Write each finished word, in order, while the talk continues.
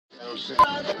Now,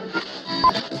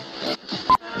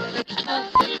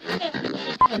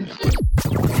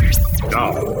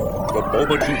 the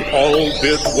moment you've all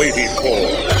been waiting for.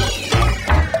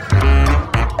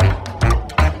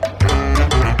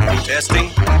 Testing,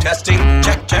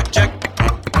 check.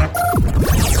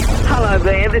 Hello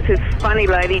there, this is funny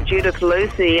lady Judith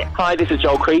Lucy. Hi, this is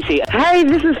Joel Creasy. Hey,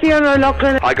 this is Fiona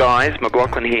O'Loughlin. Hi guys,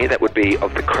 McLaughlin here, that would be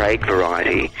of the Craig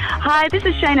variety. Hi, this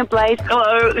is Shayna Blaze.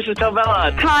 Hello, this is Tom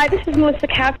Ballard. Hi, this is Melissa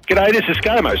Kapp. G'day, this is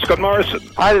ScoMo, Scott Morrison.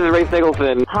 Hi, this is Reece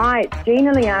Nicholson. Hi, it's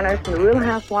Gina Liano from the Real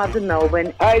Housewives of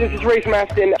Melbourne. Hey, this is Reece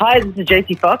Mastin. Hi, this is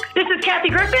JC Fox. This is Kathy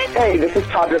Griffin. Hey, this is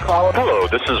Todd McCall. Hello,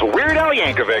 this is Weird Al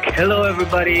Yankovic. Hello,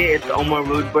 everybody. It's Omar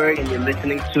Rudberg, and you're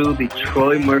listening to The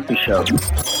Troy Murphy Show.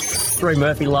 Troy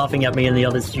Murphy laughing at me in the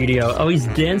other studio. Oh, he's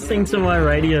dancing to my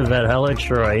radio vet. Hello,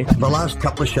 Troy. The last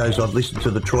couple of shows I've listened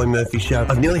to the Troy Murphy Show,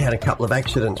 I've nearly had a couple of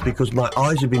accidents because my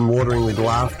eyes have been watering with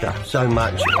laughter so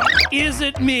much. Is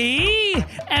it me?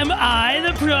 Am I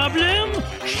the problem?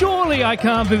 Surely I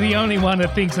can't be the only one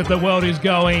that thinks that the world is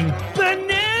going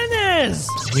bananas.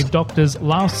 With doctors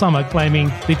last summer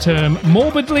claiming the term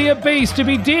morbidly obese to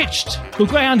be ditched.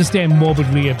 Look, I understand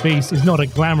morbidly obese is not a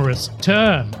glamorous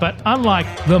term, but unlike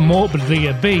the morbidly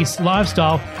obese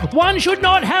lifestyle, one should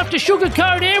not have to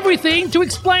sugarcoat everything to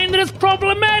explain that it's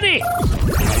problematic.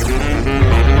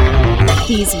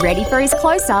 He's ready for his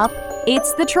close-up.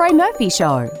 It's The Troy Murphy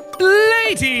Show.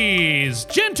 Ladies,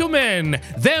 gentlemen,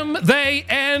 them, they,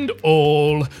 and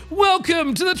all,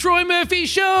 welcome to the Troy Murphy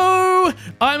Show.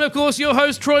 I'm, of course, your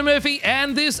host, Troy Murphy,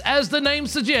 and this, as the name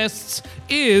suggests,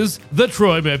 is the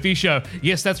Troy Murphy Show.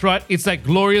 Yes, that's right, it's that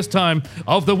glorious time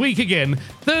of the week again,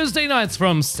 Thursday nights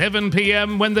from 7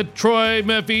 p.m. when the Troy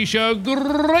Murphy Show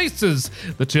graces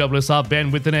the TWSR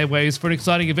bandwidth and airways for an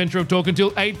exciting adventure of talk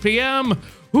until 8 p.m.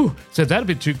 Ooh, said that a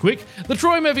bit too quick. The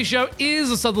Troy Murphy Show is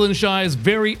the Sutherland Shire's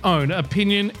very own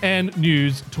opinion and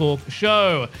news talk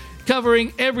show,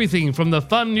 covering everything from the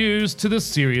fun news to the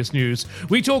serious news.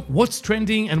 We talk what's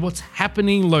trending and what's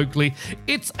happening locally.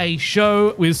 It's a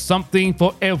show with something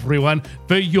for everyone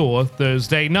for your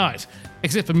Thursday night,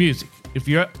 except for music. If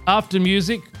you're after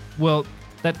music, well,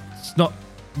 that's not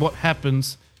what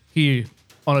happens here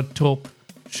on a talk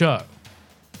show.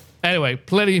 Anyway,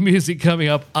 plenty of music coming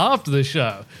up after the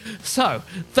show. So,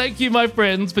 thank you, my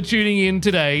friends, for tuning in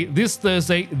today, this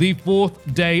Thursday, the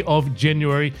 4th day of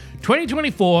January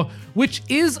 2024, which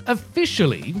is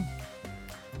officially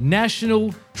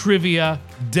National Trivia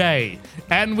Day.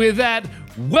 And with that,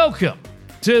 welcome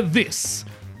to this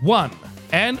one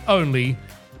and only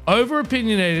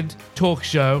over-opinionated talk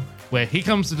show where here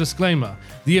comes the disclaimer.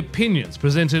 The opinions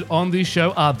presented on this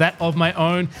show are that of my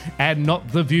own and not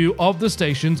the view of the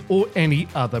stations or any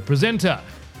other presenter.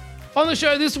 On the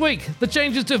show this week, the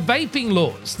changes to vaping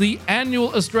laws. The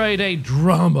annual Australia Day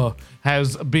drama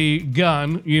has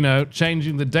begun,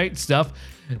 changing the date stuff.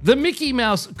 The Mickey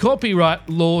Mouse copyright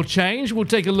law change, we'll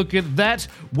take a look at that.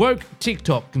 Woke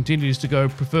TikTok continues to go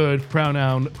preferred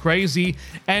pronoun crazy.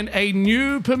 And a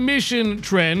new permission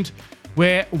trend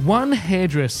where one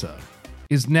hairdresser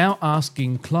is now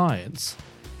asking clients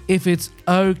if it's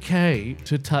okay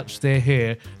to touch their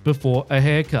hair before a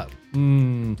haircut.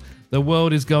 The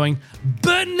world is going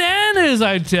bananas,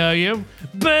 I tell you.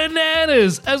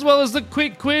 Bananas! As well as the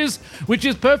quick quiz, which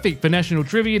is perfect for National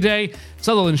Trivia Day,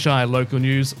 Sutherland Shire local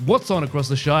news, what's on across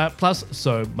the Shire, plus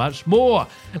so much more.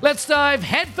 Let's dive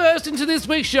headfirst into this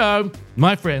week's show,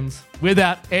 my friends,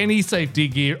 without any safety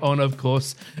gear on, of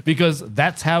course, because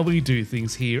that's how we do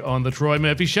things here on The Troy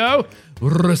Murphy Show,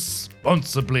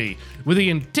 responsibly, with the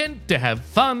intent to have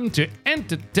fun, to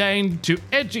entertain, to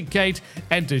educate,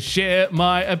 and to share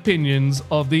my opinions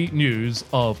of the news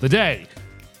of the day.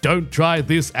 Don't try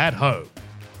this at home.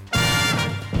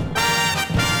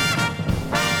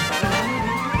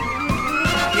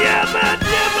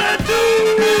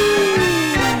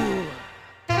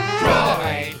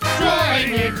 Troy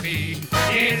Murphy,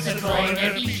 it's a Troy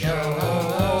Murphy Show.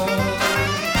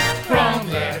 From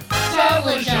the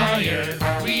Sutherland Shire,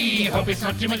 we hope it's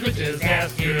not too much of a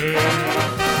disaster.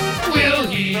 Will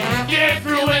he get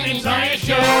through an entire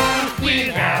show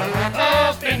without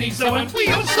offending someone? We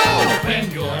hope so.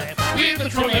 Offend your with the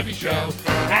Troy Murphy Show.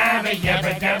 Have a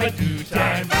yabba dabba do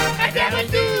time. A dabba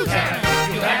do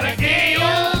time. You'll have a gay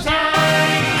old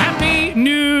time. Happy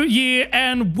New Year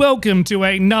and welcome to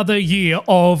another year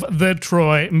of the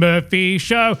Troy Murphy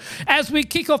Show. As we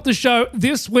kick off the show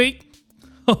this week,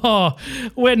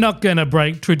 we're not going to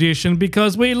break tradition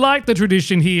because we like the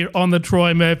tradition here on the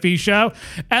Troy Murphy Show,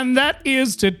 and that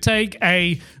is to take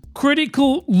a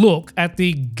critical look at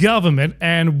the government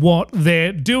and what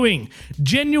they're doing.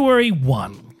 January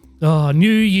 1, New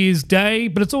Year's Day,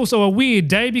 but it's also a weird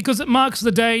day because it marks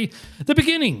the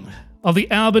beginning of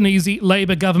the Albanese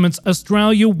Labor government's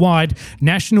Australia-wide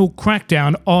national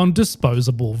crackdown on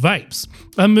disposable vapes,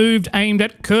 a move aimed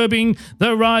at curbing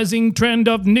the rising trend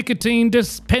of nicotine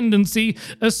dependency,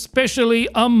 especially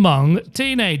among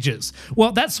teenagers.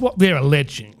 Well, that's what they're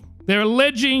alleging. They're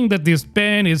alleging that this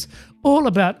ban is all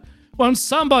about, well,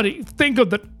 somebody think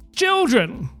of the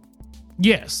children.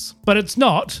 Yes, but it's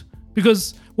not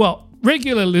because, well,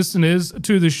 regular listeners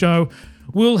to the show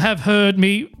will have heard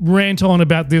me rant on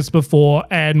about this before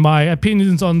and my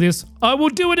opinions on this. I will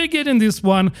do it again in this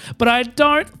one, but I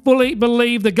don't fully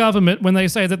believe the government when they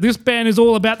say that this ban is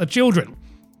all about the children.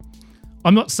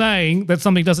 I'm not saying that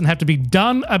something doesn't have to be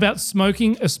done about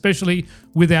smoking, especially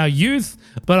with our youth,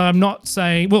 but I'm not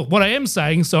saying, well, what I am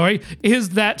saying, is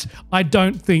that I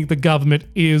don't think the government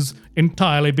is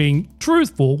entirely being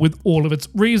truthful with all of its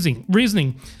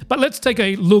reasoning. But let's take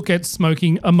a look at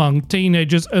smoking among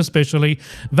teenagers, especially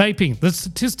vaping. The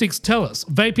statistics tell us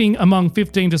vaping among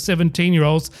 15 to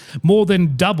 17-year-olds more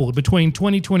than doubled between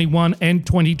 2021 and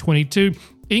 2022,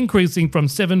 increasing from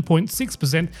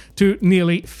 7.6% to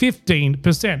nearly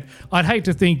 15%. I'd hate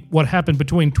to think what happened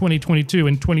between 2022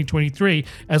 and 2023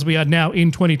 as we are now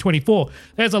in 2024.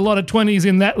 There's a lot of 20s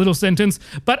in that little sentence,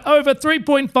 but over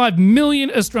 3.5 million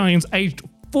Australians aged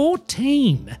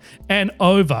 14 and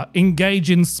over engage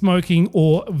in smoking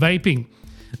or vaping.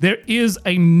 There is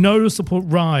a noticeable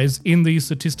rise in these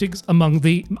statistics among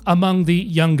the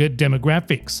younger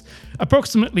demographics.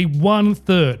 Approximately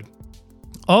 1/3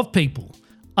 of people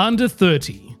under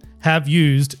 30 have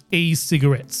used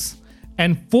e-cigarettes,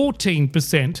 and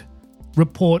 14%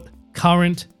 report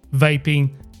current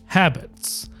vaping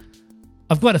habits.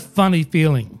 I've got a funny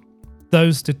feeling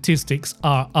those statistics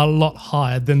are a lot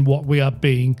higher than what we are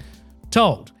being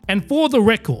told. And for the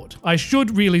record, I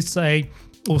should really say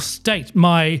or state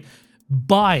my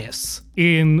bias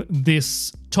in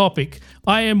this topic.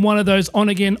 I am one of those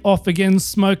on-again, off-again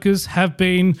smokers, have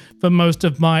been for most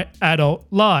of my adult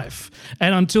life.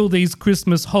 And until these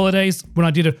Christmas holidays, when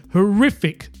I did a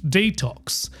horrific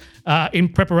detox in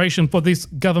preparation for this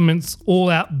government's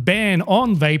all-out ban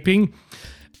on vaping,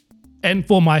 and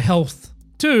for my health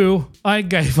too, I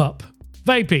gave up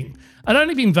vaping. I'd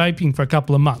only been vaping for a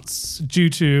couple of months due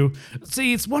to...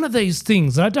 See, it's one of these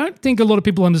things that I don't think a lot of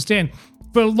people understand.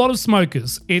 For a lot of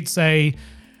smokers,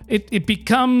 it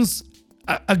becomes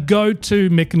a go-to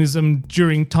mechanism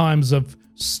during times of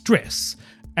stress.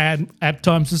 And at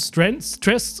times of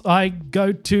stress, I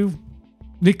go to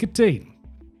nicotine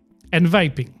and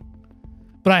vaping.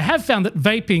 But I have found that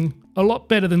vaping a lot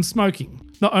better than smoking,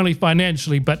 not only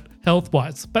financially, but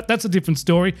health-wise. But that's a different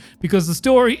story, because the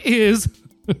story is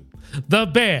the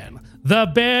ban. The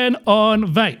ban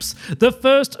on vapes. The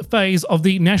first phase of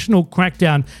the national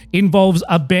crackdown involves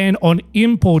a ban on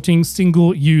importing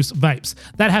single-use vapes.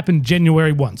 That happened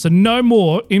January 1. So no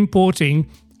more importing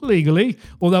legally,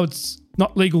 although it's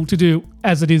not legal to do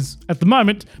as it is at the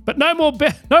moment, but no more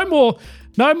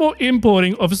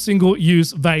importing of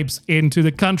single-use vapes into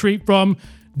the country from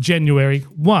January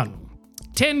 1.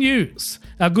 10News.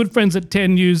 Our good friends at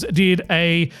 10News did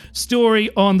a story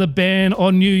on the ban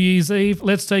on New Year's Eve.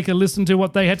 Let's take a listen to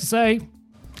what they had to say.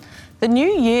 The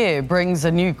new year brings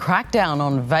a new crackdown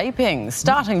on vaping.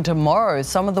 Starting tomorrow,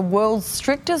 some of the world's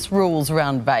strictest rules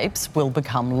around vapes will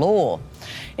become law.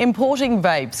 Importing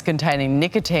vapes containing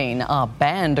nicotine are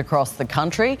banned across the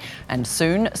country, and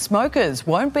soon smokers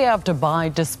won't be able to buy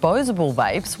disposable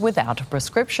vapes without a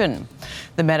prescription.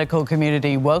 The medical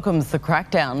community welcomes the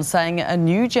crackdown, saying a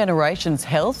new generation's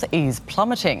health is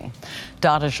plummeting.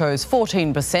 Data shows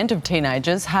 14% of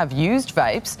teenagers have used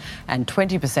vapes, and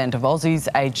 20% of Aussies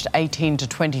aged 18 to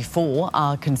 24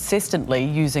 are consistently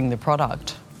using the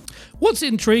product. What's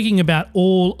intriguing about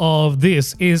all of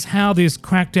this is how this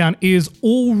crackdown is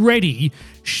already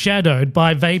shadowed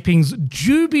by vaping's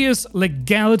dubious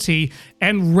legality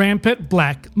and rampant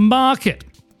black market.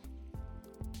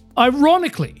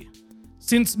 Ironically,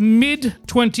 since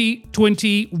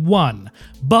mid-2021,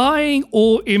 buying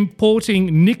or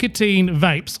importing nicotine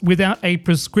vapes without a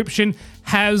prescription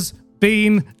has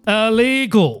been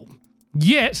illegal.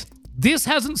 Yet, this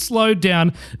hasn't slowed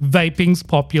down vaping's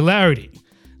popularity.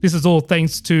 This is all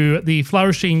thanks to the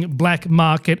flourishing black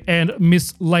market and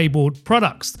mislabeled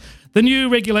products. The new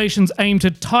regulations aim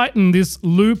to tighten this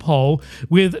loophole,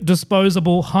 with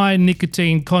disposable high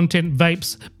nicotine content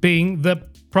vapes being the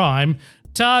prime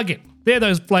target. They're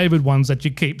those flavoured ones that you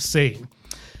keep seeing.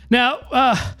 Now,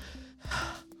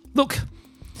 look,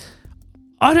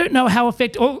 I don't know how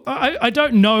effective... I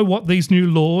don't know what these new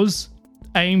laws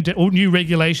aimed at, or new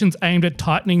regulations aimed at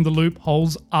tightening the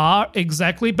loopholes are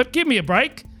exactly, but give me a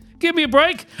break. Give me a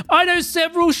break. I know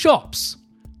several shops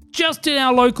just in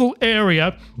our local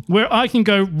area where I can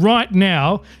go right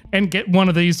now and get one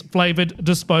of these flavored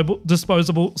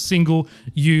disposable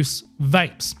single-use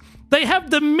vapes. They have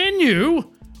the menu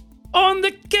on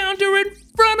the counter in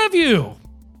front of you.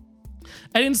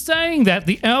 And in saying that,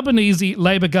 the Albanese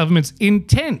Labor government's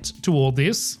intent to all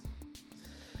this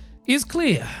is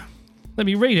clear. Let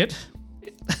me read it.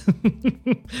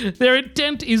 Their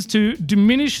intent is to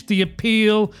diminish the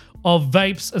appeal of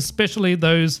vapes, especially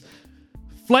those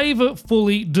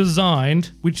flavorfully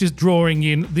designed, which is drawing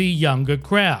in the younger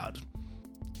crowd.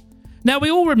 Now, we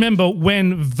all remember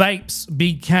when vapes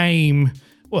became,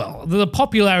 well, the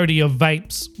popularity of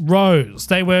vapes rose.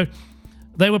 They were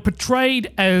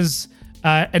portrayed as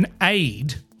an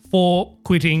aid for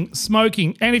quitting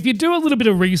smoking. And if you do a little bit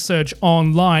of research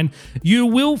online, you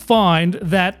will find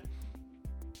that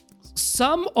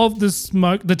some of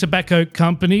the tobacco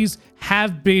companies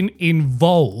have been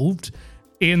involved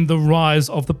in the rise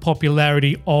of the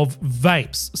popularity of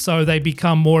vapes. So they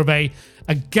become more of a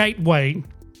gateway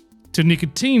to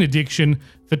nicotine addiction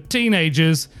for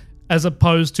teenagers, as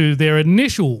opposed to their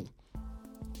initial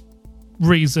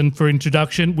reason for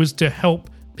introduction was to help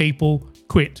people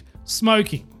quit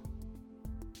smoking.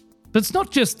 But it's not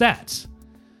just that.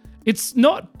 It's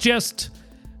not just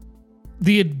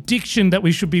the addiction that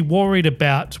we should be worried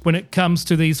about when it comes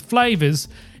to these flavors.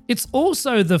 It's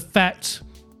also the fact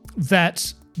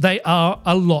that they are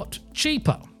a lot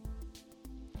cheaper.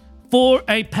 For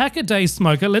a pack-a-day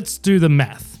smoker, let's do the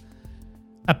math.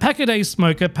 A pack-a-day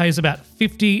smoker pays about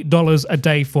 $50 a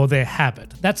day for their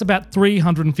habit. That's about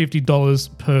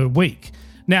 $350 per week.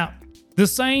 Now, the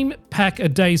same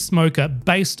pack-a-day smoker,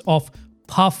 based off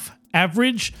puff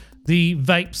average, the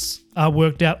vapes are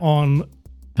worked out on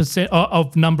percent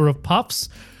of number of puffs.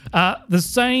 The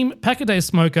same pack-a-day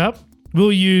smoker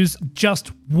will use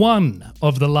just one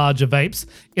of the larger vapes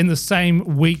in the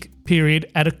same week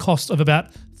period at a cost of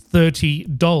about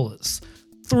 $30.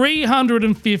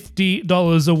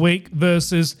 $350 a week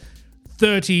versus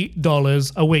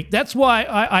 $30 a week. That's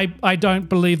why I don't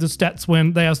believe the stats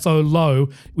when they are so low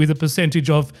with a percentage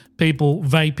of people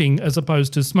vaping as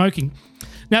opposed to smoking.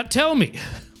 Now tell me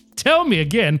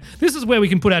again, this is where we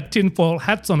can put our tinfoil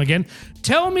hats on again.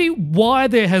 Tell me why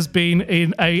there has been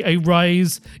a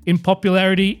rise in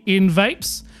popularity in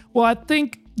vapes. Well, I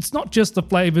think it's not just the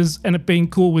flavors and it being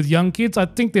cool with young kids. I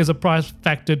think there's a price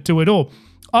factor to it all.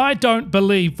 I don't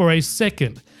believe for a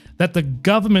second that the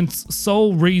government's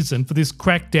sole reason for this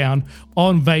crackdown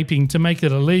on vaping to make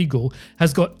it illegal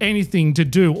has got anything to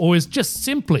do, or is just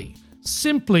simply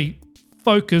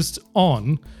focused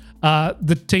on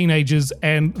the teenagers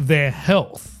and their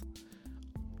health.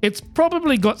 It's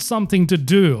probably got something to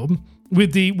do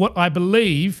with the, what I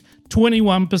believe,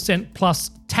 21%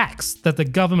 plus tax that the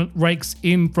government rakes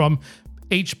in from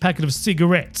each packet of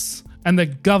cigarettes, and the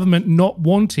government not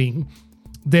wanting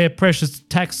their precious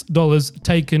tax dollars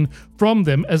taken from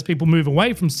them as people move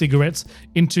away from cigarettes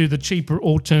into the cheaper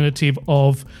alternative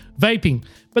of vaping.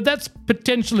 But that's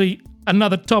potentially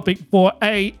another topic for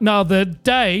another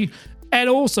day, and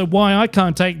also why I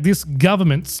can't take this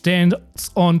government stance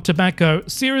on tobacco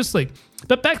seriously.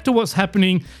 But back to what's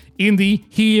happening in the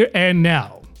here and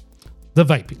now. The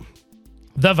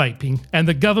vaping and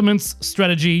the government's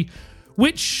strategy,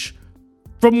 which,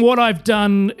 from what I've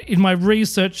done in my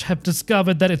research, have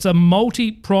discovered that it's a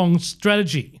multi-pronged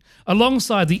strategy.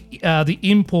 Alongside the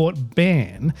import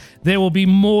ban, there will be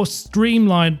more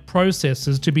streamlined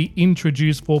processes to be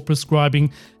introduced for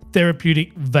prescribing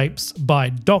therapeutic vapes by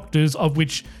doctors, of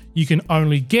which you can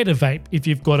only get a vape if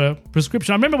you've got a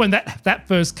prescription. I remember when that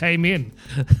first came in.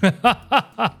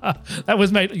 That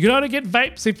was made. You can only get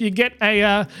vapes if you get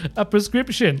a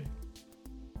prescription.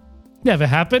 Never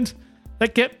happened.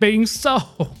 That kept being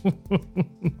sold.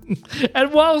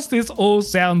 And whilst this all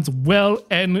sounds well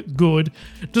and good,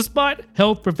 despite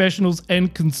health professionals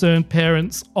and concerned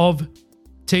parents of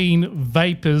teen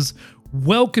vapers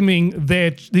welcoming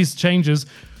these changes,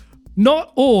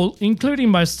 not all, including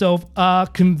myself, are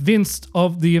convinced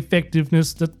of the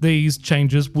effectiveness that these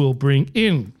changes will bring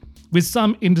in, with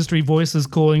some industry voices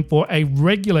calling for a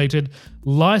regulated,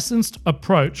 licensed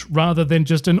approach rather than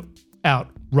just an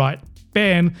outright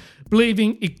ban,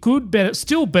 believing it could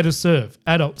still better serve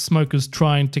adult smokers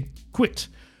trying to quit.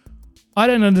 I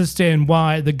don't understand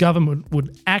why the government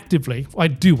would actively, I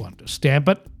do understand,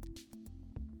 but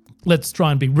let's try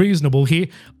and be reasonable here.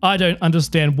 I don't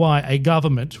understand why a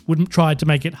government wouldn't try to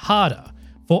make it harder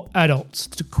for adults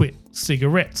to quit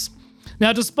cigarettes.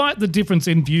 Now, despite the difference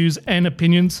in views and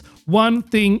opinions, one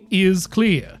thing is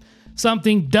clear.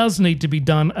 Something does need to be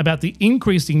done about the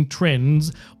increasing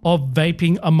trends of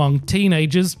vaping among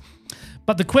teenagers,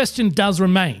 but the question does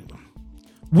remain.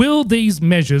 Will these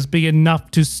measures be enough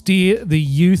to steer the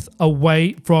youth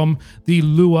away from the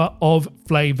lure of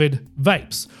flavoured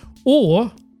vapes?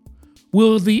 Or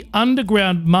will the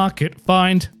underground market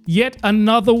find yet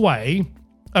another way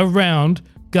around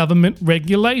government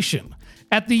regulation?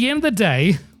 At the end of the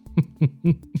day,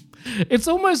 it's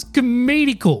almost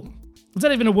comedical. Is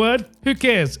that even a word? Who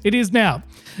cares? It is now.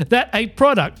 That a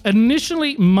product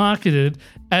initially marketed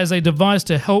as a device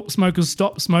to help smokers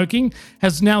stop smoking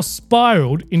has now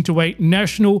spiraled into a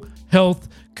national health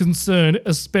concern,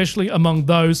 especially among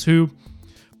those who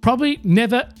probably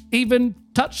never even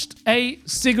touched a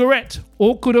cigarette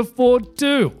or could afford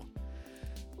to.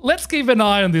 Let's keep an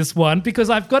eye on this one because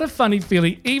I've got a funny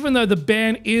feeling, even though the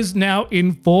ban is now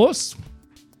in force,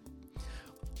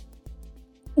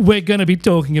 we're going to be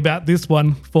talking about this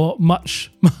one for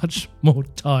much, much more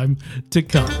time to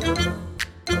come.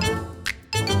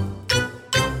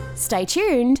 Stay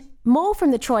tuned. More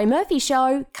from The Troy Murphy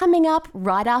Show coming up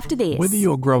right after this. Whether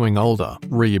you're growing older,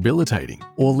 rehabilitating,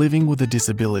 or living with a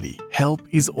disability, help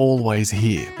is always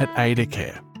here at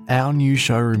AdaCare. Our new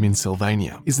showroom in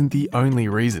Sylvania isn't the only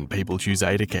reason people choose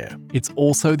AdaCare. It's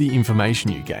also the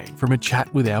information you gain from a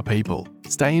chat with our people.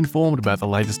 Stay informed about the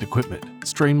latest equipment,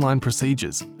 streamlined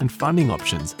procedures, and funding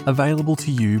options available to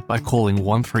you by calling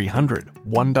 1300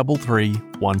 133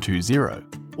 120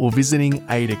 or visiting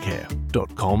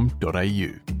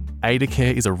adacare.com.au.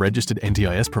 AdaCare is a registered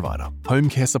NTIS provider, home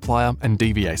care supplier and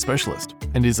DVA specialist,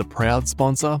 and is a proud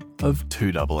sponsor of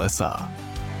 2SSR.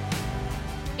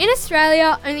 In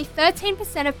Australia, only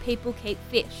 13% of people keep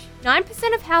fish.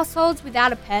 9% of households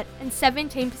without a pet and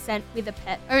 17% with a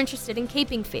pet are interested in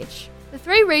keeping fish. The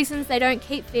 3 reasons they don't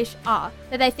keep fish are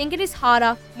that they think it is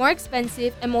harder, more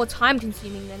expensive, and more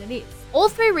time-consuming than it is. All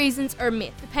 3 reasons are a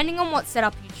myth, depending on what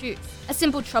setup you choose. A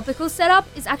simple tropical setup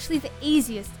is actually the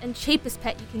easiest and cheapest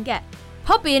pet you can get.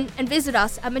 Pop in and visit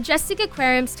us at Majestic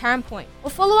Aquariums Tarrant Point, or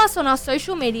follow us on our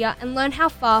social media and learn how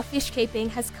far fish keeping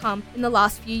has come in the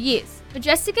last few years.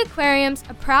 Majestic Aquariums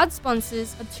are proud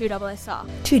sponsors of 2SSR.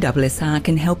 2SSR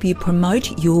can help you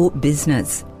promote your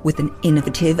business with an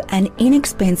innovative and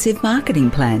inexpensive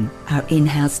marketing plan. Our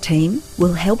in-house team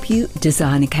will help you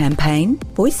design a campaign,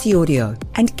 voice the audio,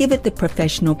 and give it the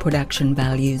professional production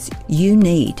values you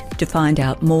need. To find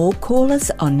out more, call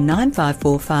us on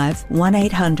 9545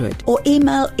 1800 or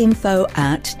email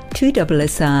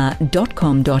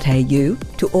info@2SSR.com.au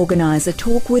to organise a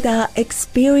talk with our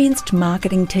experienced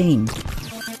marketing team.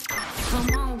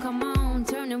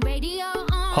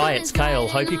 Hi, it's Kale.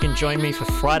 Hope you can join me for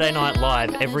Friday Night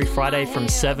Live every Friday from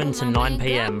 7 to 9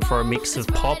 p.m. for a mix of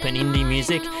pop and indie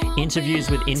music, interviews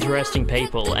with interesting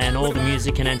people, and all the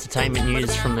music and entertainment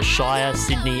news from the Shire,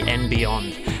 Sydney and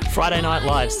beyond. Friday Night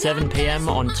Live, 7 p.m.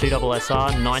 on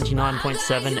 2SSR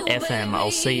 99.7 FM. I'll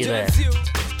see you there.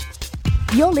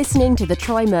 You're listening to The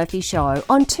Troy Murphy Show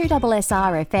on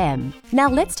 2SSR FM. Now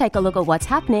let's take a look at what's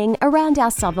happening around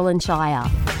our Sutherland Shire.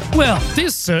 Well,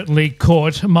 this certainly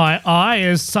caught my eye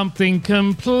as something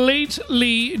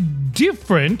completely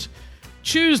different.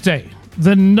 Tuesday,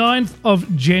 the 9th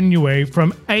of January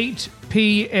from 8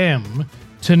 p.m.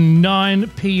 to 9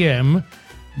 p.m,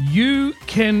 you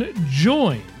can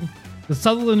join the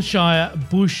Sutherland Shire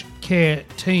Bush Care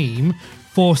team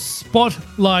for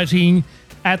spotlighting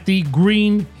at the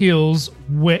Green Hills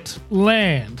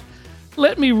wetland.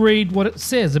 Let me read what it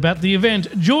says about the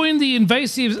event. Join the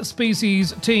invasive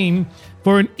species team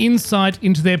for an insight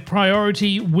into their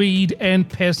priority weed and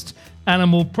pest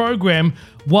animal program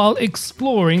while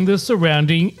exploring the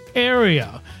surrounding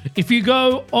area. If you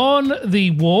go on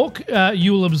the walk,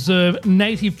 you'll observe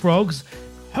native frogs,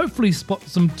 hopefully spot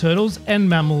some turtles and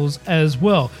mammals as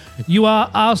well. You are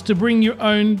asked to bring your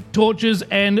own torches,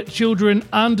 and children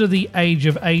under the age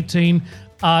of 18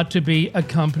 are to be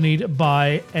accompanied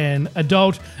by an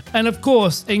adult. And of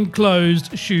course,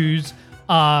 enclosed shoes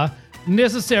are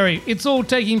necessary. It's all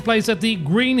taking place at the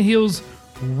Green Hills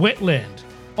wetland,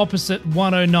 opposite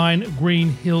 109 Green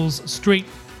Hills Street.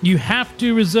 You have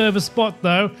to reserve a spot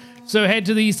though, so head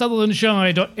to the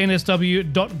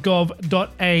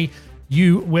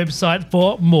sutherlandshire.nsw.gov.au website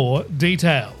for more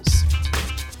details.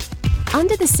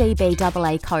 Under the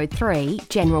CBAA Code 3,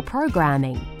 General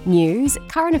Programming, news,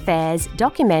 current affairs,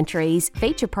 documentaries,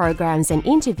 feature programs and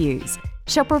interviews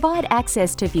shall provide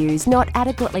access to views not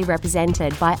adequately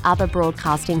represented by other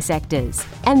broadcasting sectors.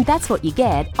 And that's what you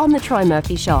get on The Troy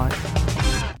Murphy Show.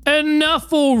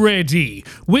 Enough already.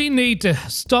 We need to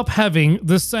stop having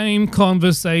the same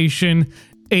conversation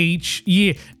each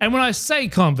year. And when I say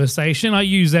conversation, I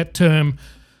use that term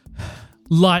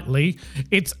lightly.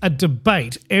 It's a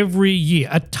debate every year,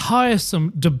 a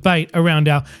tiresome debate around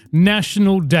our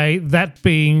national day, that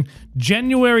being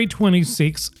January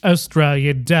 26th,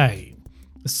 Australia Day.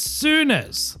 As soon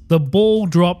as the ball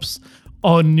drops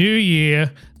on New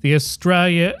Year, the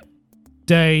Australia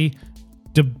Day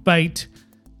debate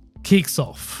kicks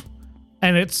off,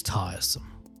 and it's tiresome.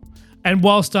 And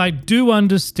whilst I do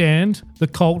understand the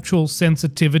cultural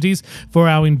sensitivities for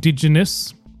our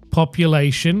Indigenous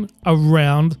population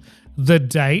around the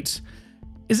date,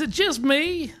 is it just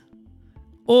me?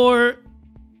 Or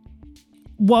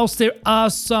whilst there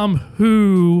are some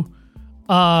who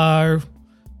are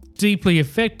deeply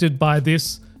affected by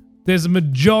this, there's a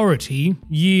majority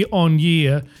year on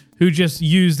year who just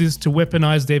use this to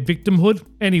weaponize their victimhood?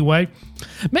 Anyway,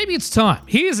 maybe it's time.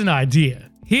 Here's an idea.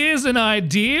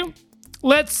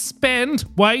 Let's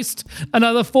waste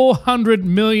another $400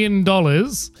 million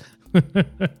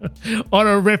on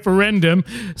a referendum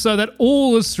so that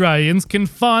all Australians can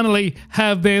finally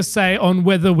have their say on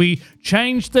whether we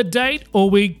change the date or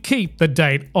we keep the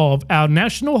date of our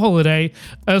national holiday,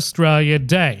 Australia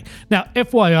Day. Now,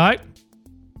 FYI,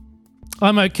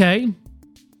 I'm okay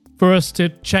for us to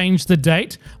change the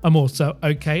date. I'm also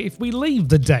okay if we leave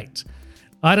the date.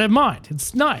 I don't mind.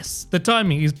 It's nice. The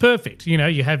timing is perfect. You know,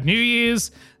 you have New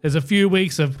Year's, there's a few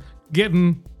weeks of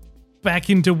getting back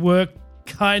into work,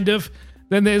 kind of.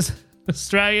 Then there's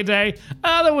Australia Day,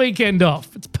 the weekend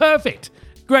off. It's perfect.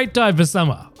 Great time for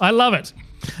summer. I love it.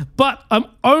 But I'm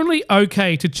only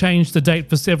okay to change the date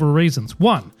for several reasons.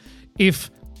 One, if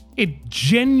it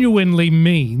genuinely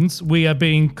means we are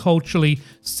being culturally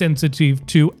sensitive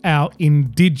to our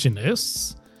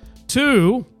Indigenous.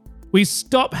 Two, we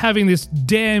stop having this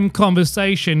damn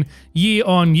conversation year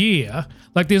on year.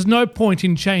 Like, there's no point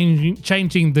in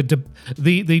changing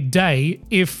the day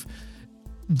if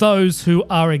those who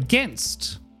are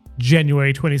against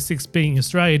January 26th being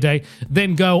Australia Day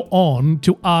then go on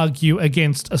to argue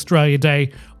against Australia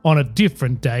Day on a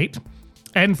different date.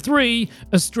 And three,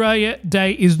 Australia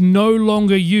Day is no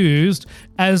longer used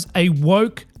as a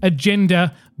woke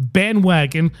agenda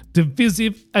bandwagon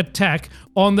divisive attack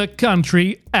on the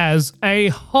country as a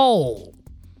whole.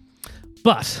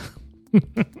 But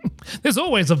there's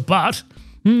always a but.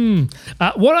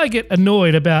 What I get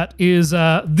annoyed about is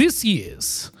this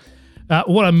year's,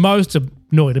 what I'm most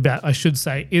annoyed about, I should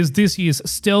say, is this year's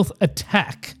stealth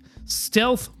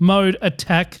mode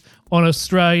attack on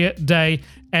Australia Day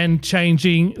and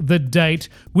changing the date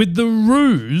with the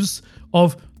ruse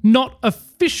of not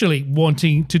officially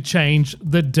wanting to change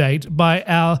the date by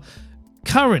our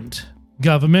current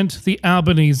government, the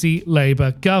Albanese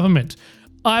Labor government.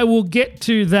 I will get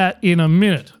to that in a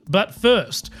minute. But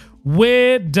first,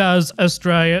 where does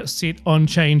Australia sit on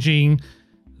changing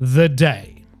the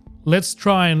day? Let's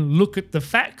try and look at the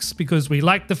facts, because we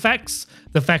like the facts.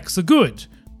 The facts are good.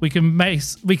 We can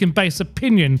base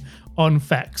opinion on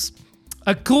facts.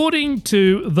 According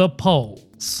to the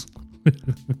polls,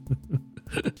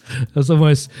 I was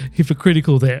almost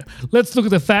hypocritical there. Let's look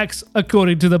at the facts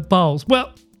according to the polls.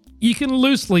 Well, you can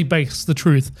loosely base the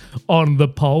truth on the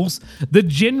polls. The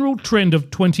general trend of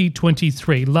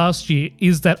 2023 last year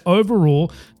is that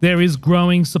overall there is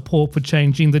growing support for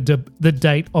changing the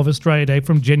date of Australia Day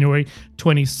from January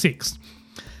 26th.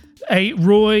 A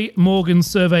Roy Morgan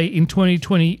survey in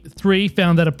 2023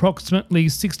 found that approximately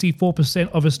 64%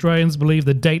 of Australians believe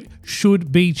the date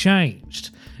should be changed.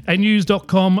 A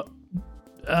News.com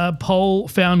poll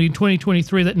found in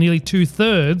 2023 that nearly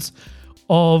 2/3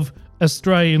 of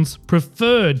Australians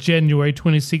prefer January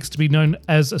 26th to be known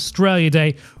as Australia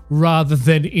Day rather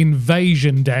than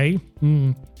Invasion Day.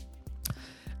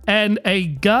 And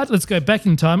let's go back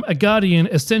in time. A Guardian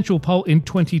Essential poll in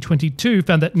 2022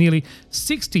 found that nearly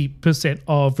 60%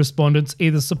 of respondents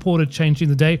either supported changing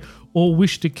the day or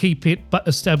wish to keep it but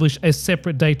establish a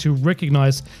separate day to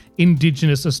recognise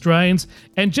Indigenous Australians.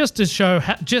 And just to show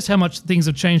how much things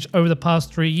have changed over the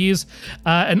past 3 years,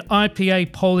 an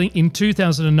IPA polling in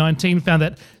 2019 found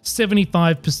that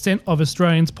 75% of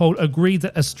Australians polled agreed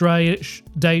that Australia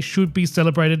Day should be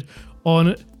celebrated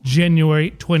on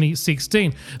January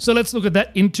 2016. So let's look at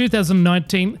that. In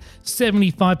 2019,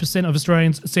 75% of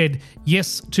Australians said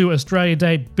yes to Australia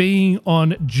Day being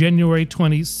on January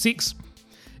 26.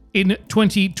 In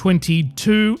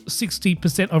 2022,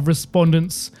 60% of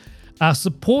respondents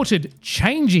supported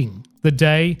changing the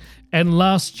day, and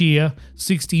last year,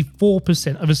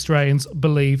 64% of Australians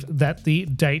believe that the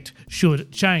date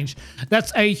should change.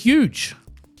 That's a huge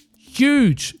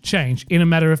huge change in a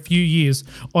matter of few years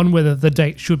on whether the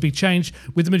date should be changed,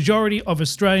 with the majority of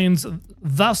Australians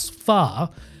thus far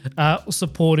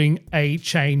supporting a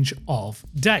change of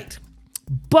date.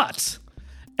 But,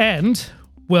 and,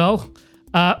 well,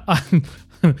 I'm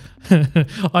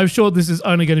sure this is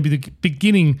only going to be the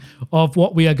beginning of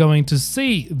what we are going to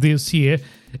see this year,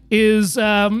 is,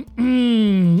 I don't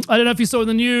know if you saw in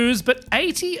the news, but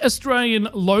 80 Australian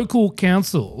local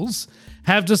councils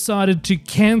have decided to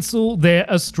cancel their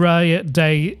Australia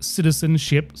Day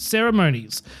citizenship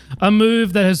ceremonies, a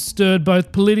move that has stirred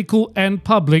both political and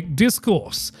public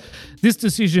discourse. This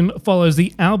decision follows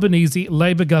the Albanese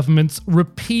Labor government's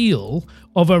repeal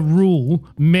of a rule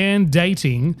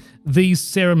mandating these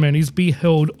ceremonies be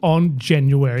held on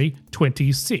January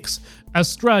 26,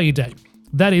 Australia Day.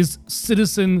 That is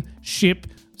citizenship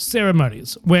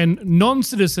ceremonies, when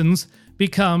non-citizens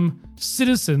become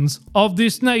citizens of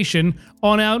this nation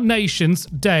on our nation's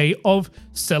day of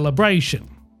celebration.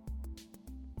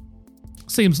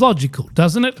 Seems logical,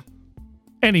 doesn't it?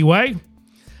 Anyway,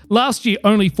 last year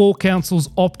only 4 councils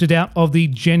opted out of the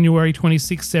January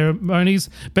 26 ceremonies,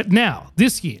 but now,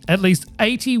 this year, at least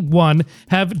 81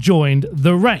 have joined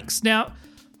the ranks. Now,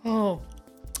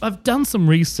 I've done some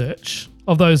research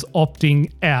of those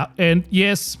opting out, and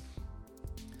yes,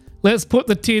 let's put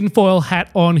the tinfoil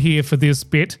hat on here for this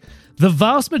bit. The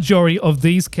vast majority of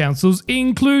these councils,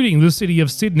 including the City of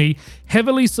Sydney,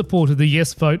 heavily supported the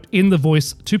yes vote in the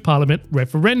Voice to Parliament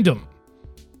referendum.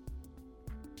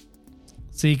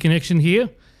 See a connection here?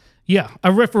 Yeah,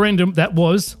 a referendum that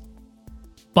was,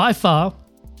 by far,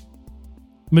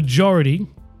 majority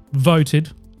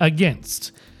voted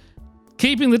against.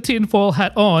 Keeping the tinfoil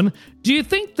hat on, do you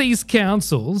think these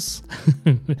councils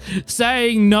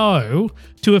saying no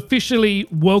to officially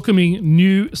welcoming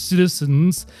new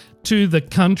citizens to the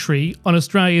country on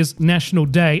Australia's National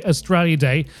Day, Australia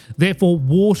Day, therefore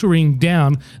watering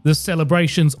down the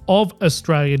celebrations of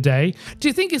Australia Day, do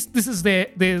you think this is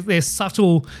their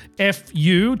subtle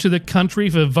FU to the country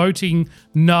for voting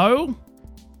no?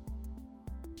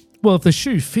 Well, if the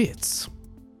shoe fits.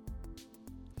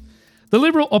 The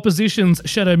Liberal opposition's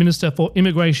Shadow Minister for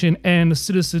Immigration and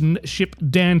Citizenship,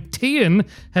 Dan Tehan,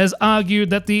 has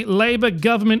argued that the Labor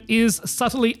government is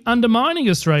subtly undermining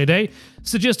Australia Day,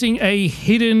 suggesting a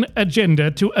hidden agenda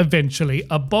to eventually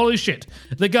abolish it.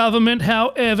 The government,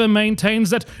 however, maintains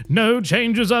that no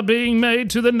changes are being made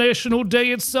to the National Day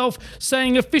itself,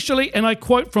 saying officially, and I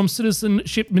quote from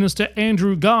Citizenship Minister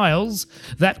Andrew Giles,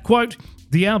 that, quote,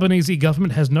 "The Albanese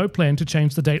government has no plan to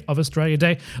change the date of Australia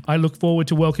Day. I look forward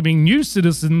to welcoming new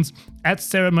citizens at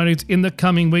ceremonies in the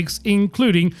coming weeks,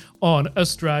 including on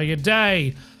Australia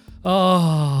Day."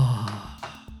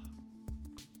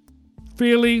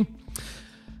 Really?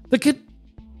 The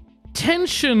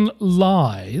contention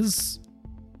lies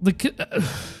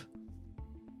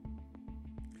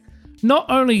not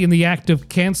only in the act of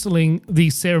cancelling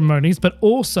these ceremonies, but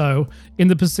also in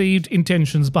the perceived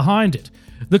intentions behind it.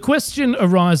 The question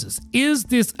arises, is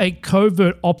this a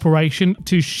covert operation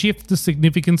to shift the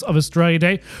significance of Australia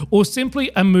Day, or simply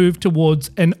a move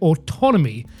towards an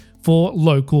autonomy for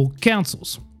local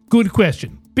councils? Good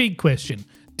question, big question,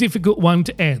 difficult one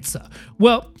to answer.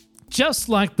 Well, just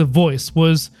like The Voice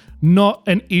was not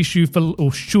an issue for,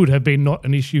 or should have been not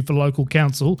an issue for local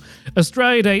council,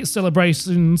 Australia Day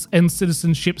celebrations and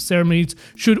citizenship ceremonies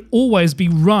should always be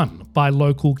run by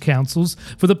local councils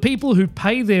for the people who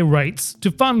pay their rates to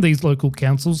fund these local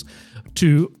councils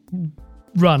to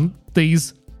run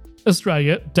these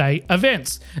Australia Day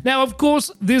events. Now, of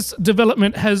course, this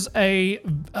development has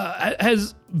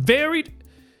varied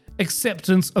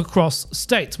acceptance across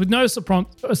states. With no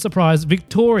surprise,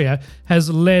 Victoria has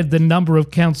led the number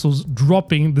of councils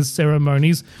dropping the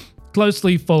ceremonies,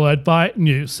 closely followed by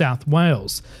New South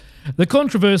Wales. The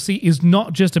controversy is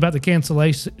not just about the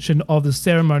cancellation of the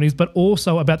ceremonies, but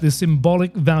also about the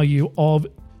symbolic value of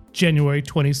January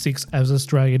 26 as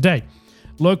Australia Day.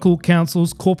 Local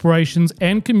councils, corporations,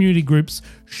 and community groups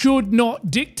should not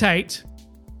dictate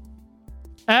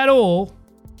at all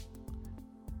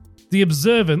the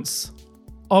observance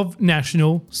of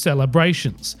national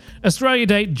celebrations. Australia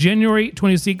Day, January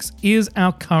 26, is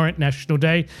our current National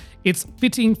Day. It's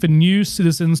fitting for new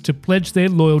citizens to pledge their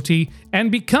loyalty and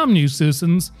become new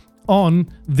citizens on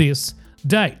this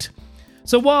date.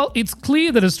 So while it's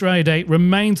clear that Australia Day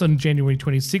remains on January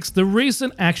 26, the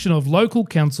recent action of local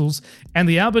councils and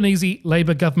the Albanese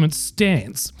Labor government's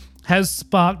stance has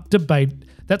sparked debate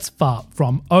that's far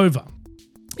from over.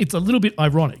 It's a little bit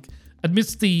ironic.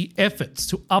 Amidst the efforts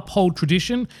to uphold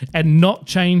tradition and not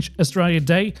change Australia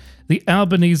Day, the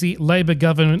Albanese Labor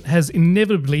government has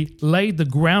inevitably laid the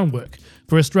groundwork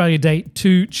for Australia Day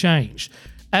to change.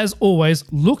 As always,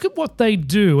 look at what they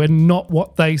do and not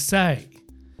what they say.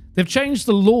 They've changed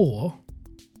the law,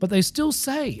 but they still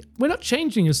say, we're not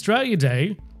changing Australia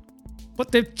Day,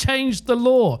 but they've changed the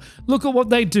law. Look at what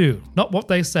they do, not what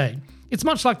they say. It's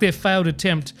much like their failed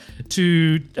attempt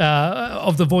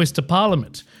of the voice to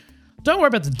Parliament. Don't worry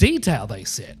about the detail they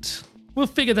set. We'll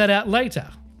figure that out later.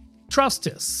 Trust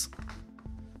us.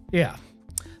 Yeah.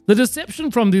 The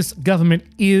deception from this government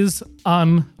is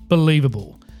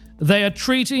unbelievable. They are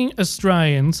treating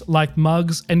Australians like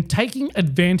mugs and taking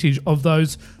advantage of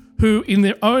those who, in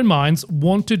their own minds,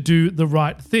 want to do the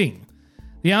right thing.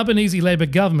 The Albanese Labor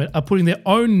government are putting their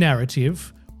own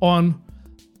narrative on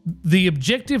the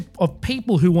objective of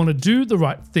people who want to do the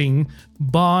right thing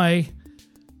by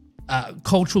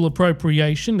cultural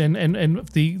appropriation and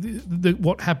the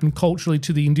what happened culturally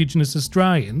to the Indigenous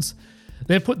Australians.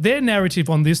 They've put their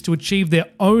narrative on this to achieve their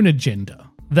own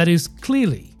agenda that is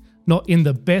clearly not in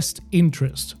the best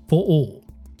interest for all.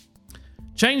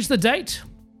 Change the date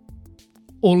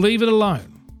or leave it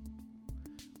alone.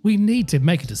 We need to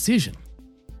make a decision,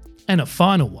 and a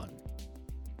final one.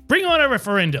 Bring on a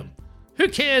referendum. Who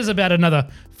cares about another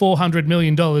 $400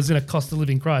 million in a cost of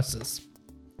living crisis?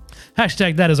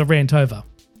 Hashtag that as a rant over.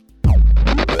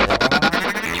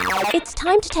 It's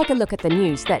time to take a look at the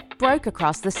news that broke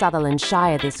across the Sutherland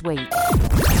Shire this week.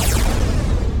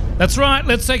 That's right,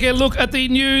 let's take a look at the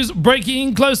news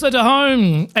breaking closer to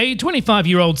home. A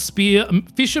 25-year-old spear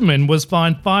fisherman was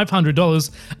fined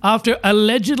 $500 after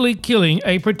allegedly killing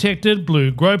a protected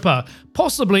blue groper,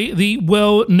 possibly the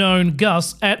well-known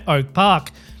Gus at Oak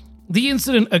Park. The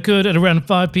incident occurred at around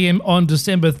 5 p.m. on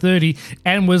December 30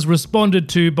 and was responded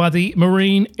to by the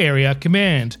Marine Area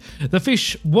Command. The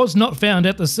fish was not found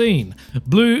at the scene.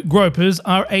 Blue gropers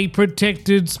are a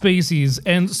protected species,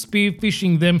 and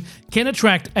spearfishing them can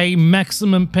attract a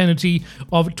maximum penalty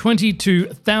of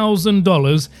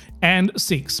 $22,000 and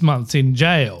 6 months in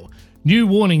jail. New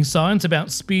warning signs about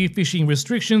spearfishing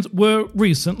restrictions were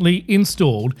recently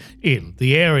installed in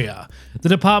the area. The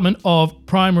Department of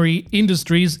Primary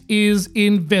Industries is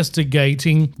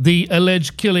investigating the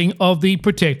alleged killing of the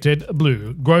protected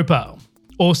blue groper.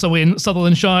 Also in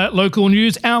Sutherland Shire local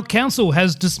news, our council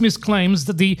has dismissed claims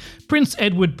that the Prince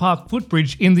Edward Park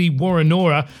footbridge in the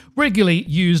Woronora, regularly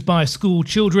used by school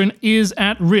children, is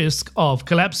at risk of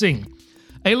collapsing.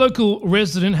 A local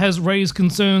resident has raised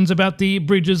concerns about the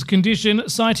bridge's condition,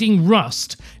 citing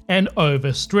rust and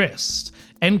overstress,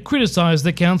 and criticised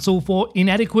the council for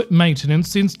inadequate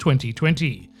maintenance since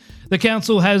 2020. The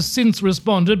council has since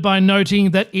responded by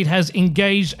noting that it has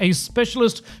engaged a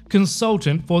specialist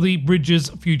consultant for the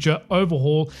bridge's future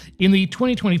overhaul in the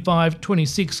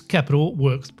 2025-26 Capital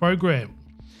Works program.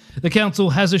 The council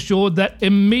has assured that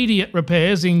immediate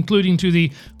repairs, including to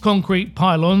the concrete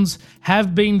pylons,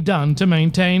 have been done to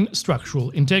maintain structural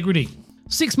integrity.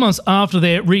 6 months after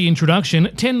their reintroduction,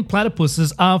 10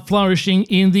 platypuses are flourishing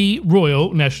in the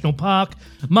Royal National Park,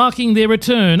 marking their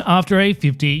return after a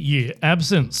 50-year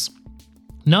absence.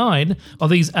 9 of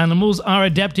these animals are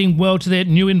adapting well to their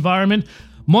new environment,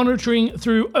 monitoring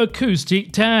through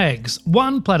acoustic tags.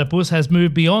 One platypus has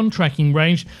moved beyond tracking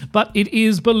range, but it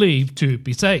is believed to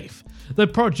be safe. The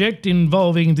project,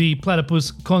 involving the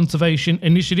Platypus Conservation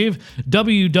Initiative,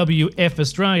 WWF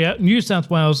Australia, New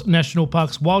South Wales National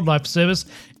Parks Wildlife Service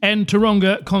and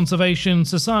Taronga Conservation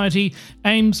Society,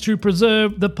 aims to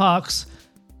preserve the park's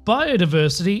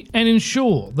biodiversity and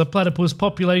ensure the platypus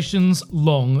population's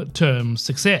long-term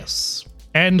success.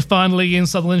 And finally, in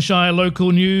Sutherland Shire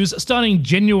local news, starting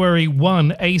January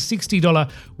 1, a $60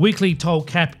 weekly toll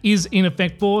cap is in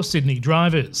effect for Sydney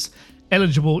drivers.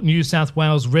 Eligible New South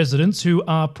Wales residents who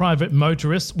are private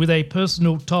motorists with a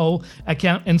personal toll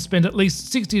account and spend at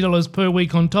least $60 per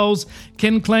week on tolls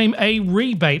can claim a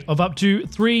rebate of up to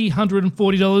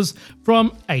 $340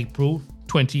 from April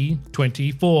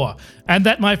 2024. And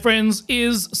that, my friends,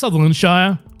 is Sutherland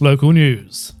Shire local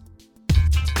news.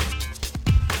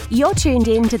 You're tuned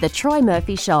in to The Troy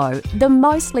Murphy Show, the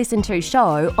most listened to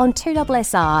show on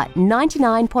 2SR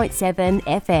 99.7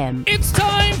 FM. It's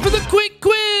time for the quick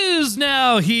quiz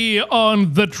now here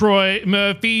on The Troy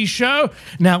Murphy Show.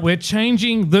 Now, we're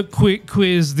changing the quick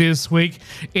quiz this week.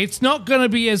 It's not going to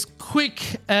be as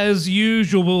quick as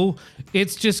usual.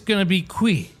 It's just going to be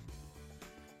quick.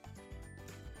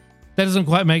 That doesn't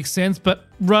quite make sense, but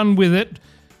run with it,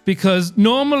 because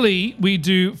normally we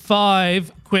do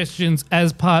 5 questions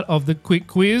as part of the quick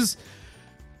quiz.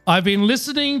 I've been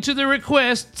listening to the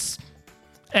requests.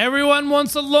 Everyone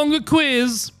wants a longer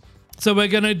quiz, so we're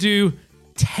going to do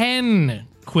 10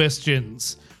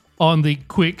 questions on the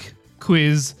quick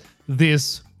quiz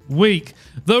this week.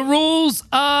 The rules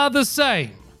are the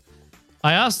same.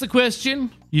 I ask the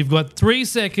question. You've got 3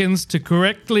 seconds to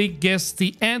correctly guess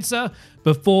the answer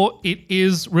before it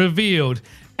is revealed.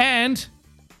 And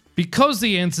because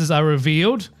the answers are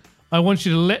revealed, I want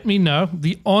you to let me know,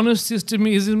 the honour system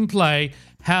is in play,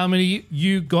 how many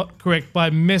you got correct by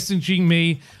messaging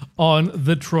me on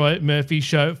the Troy Murphy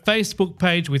Show Facebook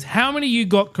page with how many you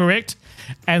got correct,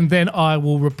 and then I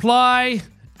will reply,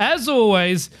 as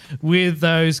always, with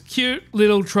those cute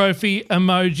little trophy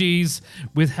emojis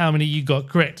with how many you got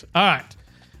correct. All right,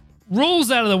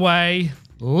 rules out of the way.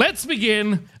 Let's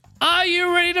begin. Are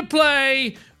you ready to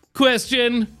play?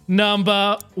 Question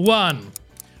number 1.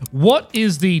 What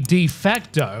is the de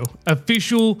facto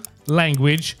official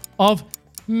language of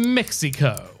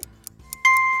Mexico?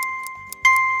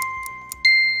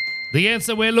 The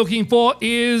answer we're looking for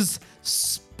is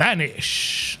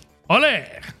Spanish. Ole!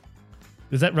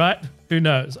 Is that right? Who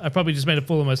knows? I probably just made a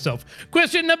fool of myself.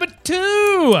 Question number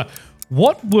 2.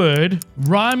 What word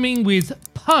rhyming with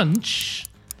punch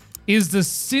is the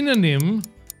synonym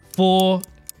for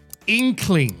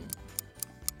inkling?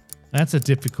 That's a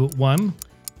difficult one.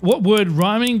 What word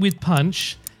rhyming with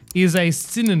punch is a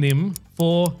synonym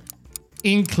for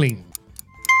inkling?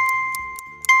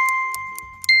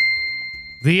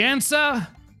 The answer,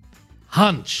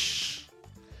 hunch.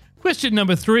 Question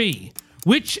number 3.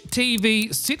 Which TV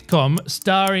sitcom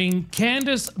starring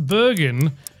Candice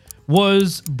Bergen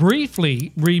was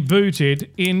briefly rebooted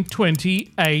in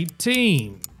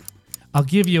 2018? I'll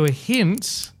give you a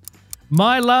hint.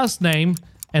 My last name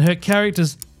and her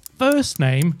character's first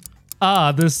name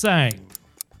are the same.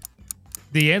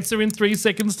 The answer in 3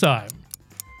 seconds' time.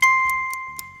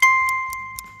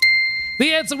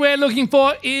 The answer we're looking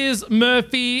for is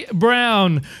Murphy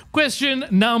Brown. Question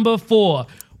number 4.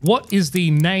 What is the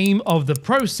name of the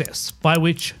process by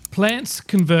which plants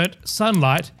convert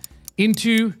sunlight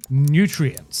into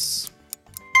nutrients?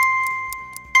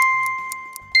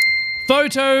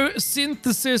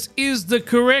 Photosynthesis is the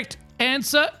correct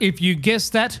answer. If you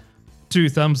guessed that, 2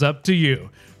 thumbs up to you.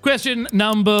 Question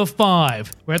number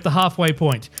 5. We're at the halfway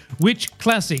point. Which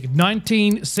classic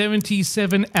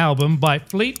 1977 album by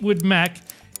Fleetwood Mac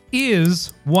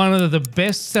is one of the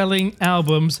best-selling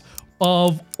albums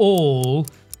of all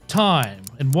time?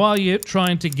 And while you're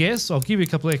trying to guess, I'll give you a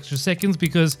couple of extra seconds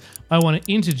because I want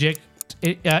to interject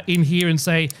in here and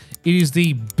say it is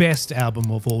the best album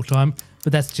of all time,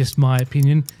 but that's just my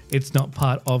opinion. It's not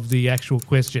part of the actual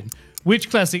question.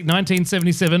 Which classic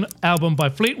 1977 album by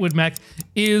Fleetwood Mac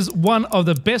is one of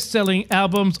the best-selling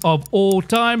albums of all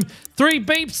time? 3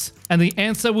 beeps and the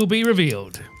answer will be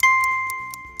revealed.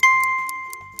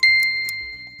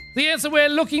 The answer we're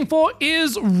looking for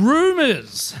is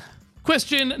Rumours.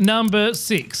 Question number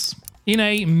 6. In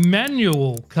a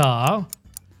manual car,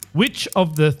 which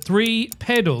of the 3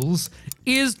 pedals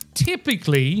is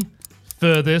typically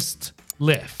furthest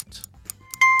left?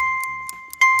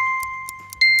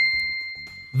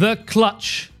 The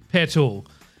clutch pedal.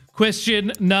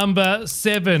 Question number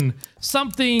 7.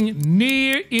 Something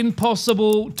near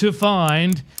impossible to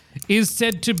find is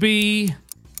said to be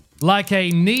like a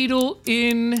needle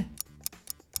in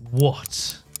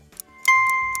what?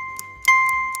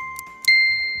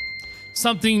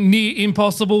 Something near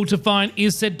impossible to find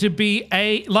is said to be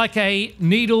like a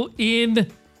needle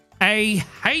in a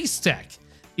haystack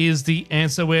is the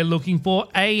answer we're looking for.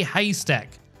 A haystack.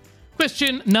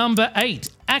 Question number 8.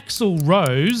 Axl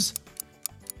Rose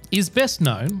is best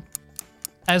known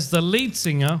as the lead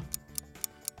singer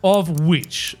of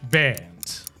which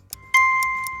band?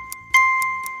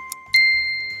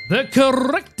 The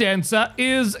correct answer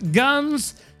is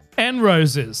Guns N'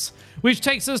 Roses, which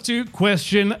takes us to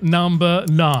question number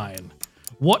 9.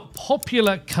 What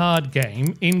popular card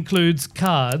game includes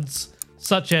cards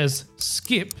such as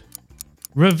Skip,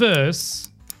 Reverse,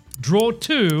 Draw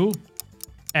 2,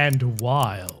 and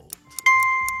Wild?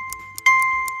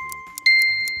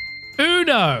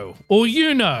 Uno or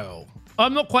Uno.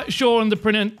 I'm not quite sure on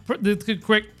the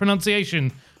correct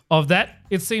pronunciation of that.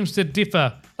 It seems to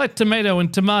differ, like tomato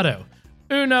and tomato.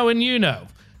 Uno and Uno.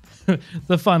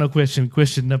 The final question,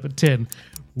 question number 10.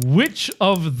 Which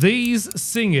of these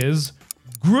singers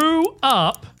grew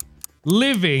up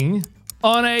living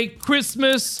on a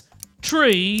Christmas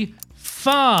tree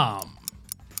farm?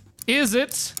 Is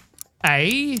it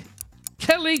A,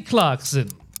 Kelly Clarkson,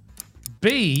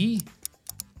 B,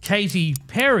 Katy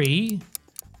Perry,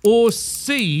 or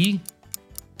C,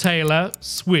 Taylor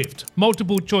Swift?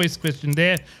 Multiple choice question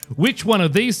there. Which one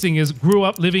of these singers grew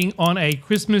up living on a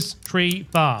Christmas tree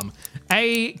farm?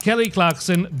 A, Kelly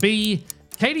Clarkson, B,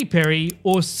 Katy Perry,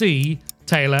 or C,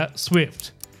 Taylor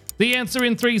Swift? The answer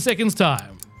in 3 seconds'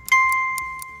 time.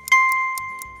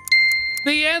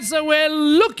 The answer we're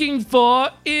looking for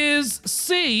is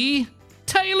C,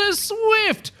 Taylor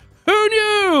Swift. Who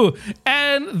knew?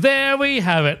 And there we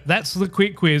have it. That's the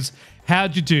quick quiz.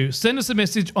 How'd you do? Send us a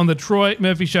message on the Troy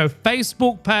Murphy Show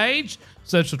Facebook page.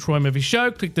 Search the Troy Murphy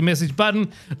Show. Click the message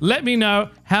button. Let me know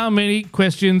how many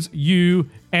questions you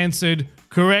answered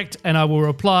correct, and I will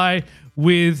reply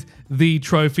with the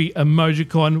trophy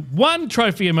emojicon. One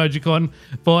trophy emojicon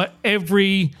for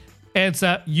every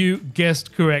answer you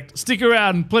guessed correct. Stick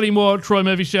around. Plenty more Troy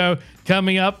Murphy Show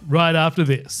coming up right after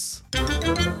this.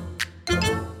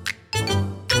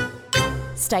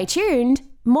 Stay tuned.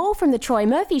 More from the Troy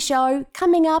Murphy Show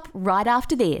coming up right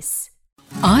after this.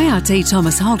 IRT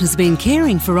Thomas Holt has been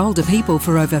caring for older people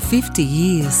for over 50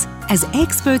 years. As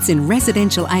experts in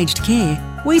residential aged care,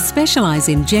 we specialise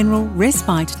in general,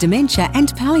 respite, dementia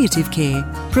and palliative care,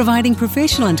 providing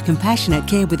professional and compassionate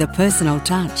care with a personal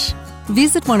touch.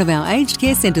 Visit one of our aged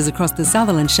care centres across the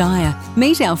Sutherland Shire,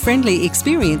 meet our friendly,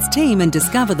 experienced team and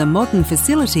discover the modern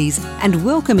facilities and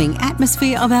welcoming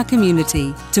atmosphere of our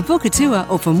community. To book a tour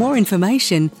or for more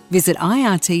information, visit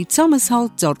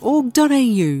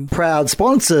irtthomasholt.org.au. Proud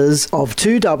sponsors of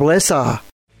 2SSR.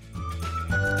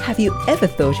 Have you ever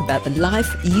thought about the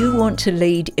life you want to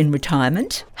lead in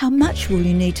retirement? How much will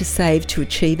you need to save to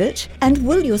achieve it? And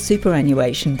will your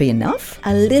superannuation be enough?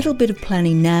 A little bit of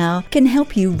planning now can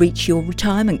help you reach your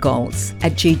retirement goals.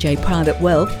 At GJ Private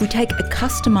Wealth, we take a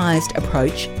customised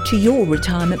approach to your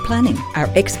retirement planning. Our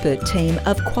expert team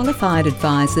of qualified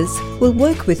advisors will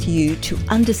work with you to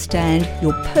understand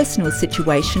your personal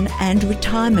situation and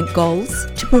retirement goals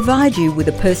to provide you with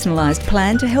a personalised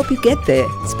plan to help you get there.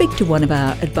 Speak to one of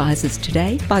our advisors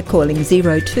today by calling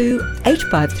 02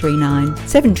 8539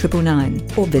 7999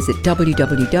 or visit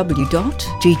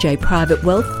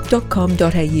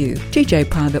www.gjprivatewealth.com.au. GJ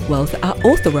Private Wealth are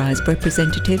authorised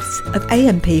representatives of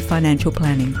AMP Financial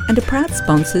Planning and are proud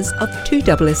sponsors of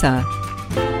 2SSR.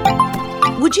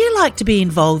 Would you like to be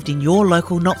involved in your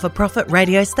local not-for-profit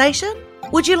radio station?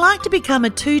 Would you like to become a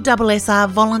 2SSR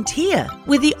volunteer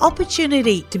with the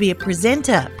opportunity to be a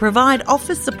presenter, provide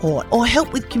office support or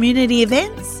help with community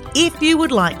events? If you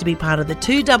would like to be part of the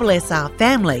 2SSR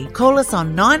family, call us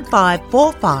on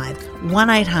 9545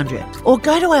 1800 or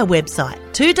go to our website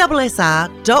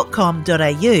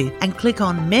 2SSR.com.au and click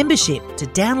on membership to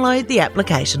download the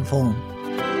application form.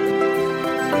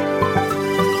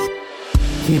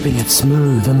 Keeping it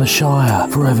smooth in the Shire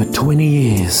for over 20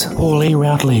 years. Paulie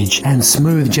Routledge and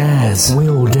Smooth Jazz.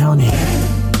 Will Downey.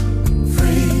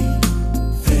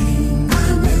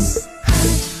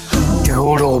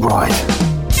 Gerald Albright.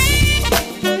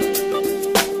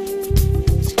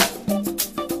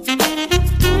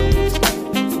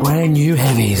 Brand new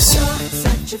heavies.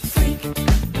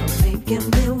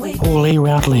 Paulie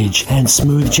Routledge and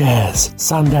Smooth Jazz.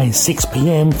 Sunday 6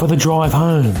 p.m. for the drive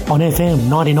home on FM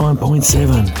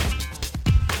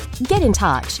 99.7. Get in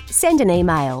touch. Send an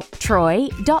email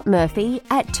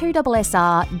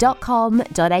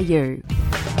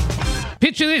troy.murphy@2SSR.com.au.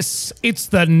 Picture this. It's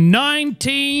the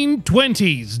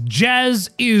 1920s. Jazz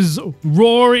is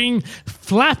roaring.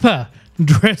 Flapper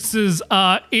dresses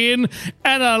are in.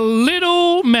 And a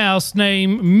little mouse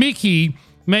named Mickey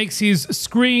makes his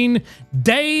screen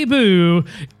debut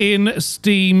in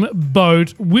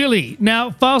Steamboat Willie.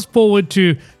 Now, fast forward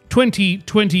to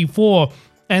 2024,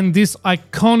 and this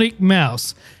iconic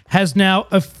mouse has now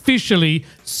officially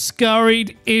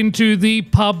scurried into the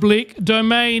public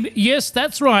domain. Yes,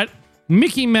 that's right.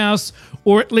 Mickey Mouse,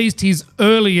 or at least his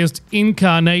earliest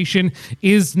incarnation,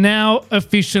 is now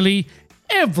officially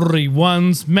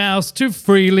everyone's mouse to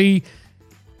freely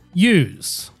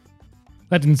use.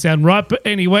 That didn't sound right, but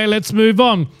anyway, let's move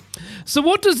on. So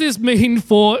what does this mean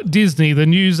for Disney? The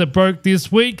news that broke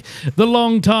this week, the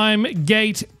longtime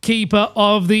gatekeeper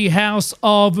of the House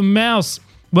of Mouse.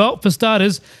 Well, for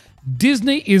starters,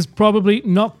 Disney is probably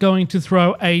not going to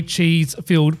throw a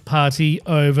cheese-filled party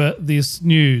over this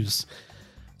news.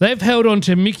 They've held on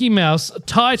to Mickey Mouse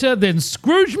tighter than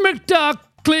Scrooge McDuck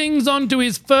clings onto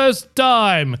his first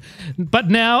dime. But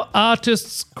now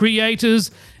artists,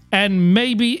 creators, and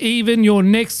maybe even your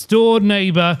next door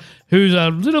neighbour who's a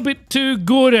little bit too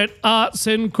good at arts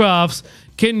and crafts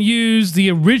can use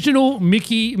the original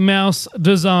Mickey Mouse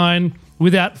design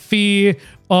without fear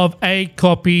of a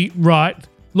copyright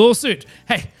lawsuit.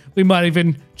 Hey, we might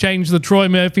even change the Troy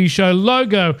Murphy Show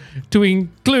logo to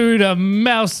include a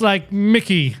mouse like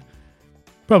Mickey.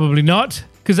 Probably not,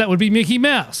 because that would be Mickey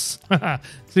Mouse.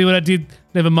 See what I did?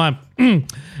 Never mind.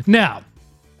 Now,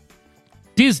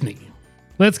 Disney.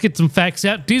 Let's get some facts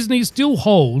out. Disney still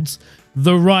holds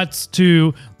the rights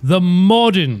to the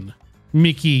modern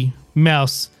Mickey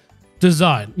Mouse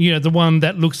design. You know, the one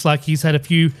that looks like he's had a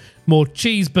few more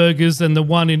cheeseburgers than the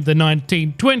one in the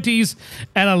 1920s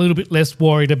and a little bit less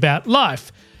worried about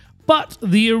life. But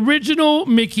the original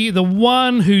Mickey, the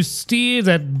one who steered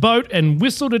that boat and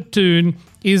whistled a tune,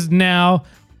 is now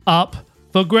up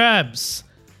for grabs.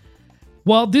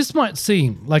 While this might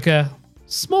seem like a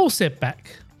small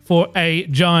setback for a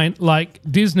giant like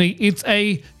Disney, it's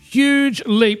a huge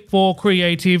leap for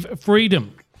creative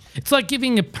freedom. It's like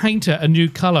giving a painter a new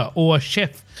colour or a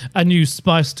chef a new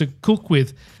spice to cook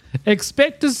with.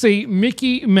 Expect to see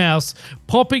Mickey Mouse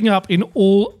popping up in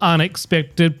all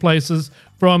unexpected places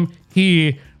from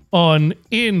here on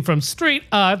in, from street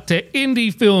art to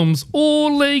indie films,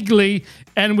 all legally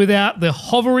and without the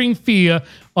hovering fear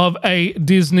of a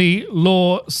Disney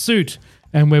lawsuit.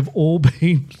 And we've all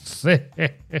been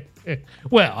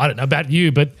well, I don't know about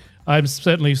you, but I'm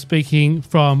certainly speaking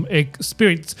from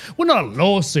experience. Well, not a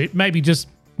lawsuit, maybe just,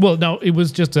 well, no, it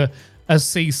was just a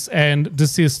cease and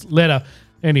desist letter.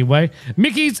 Anyway,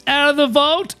 Mickey's out of the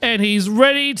vault and he's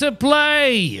ready to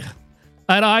play.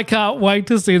 And I can't wait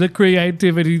to see the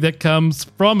creativity that comes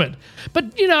from it.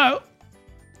 But, you know,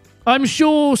 I'm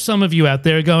sure some of you out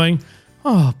there are going,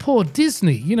 oh, poor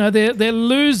Disney. You know, they're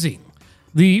losing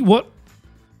what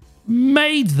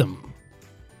made them,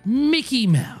 Mickey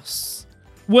Mouse.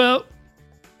 Well,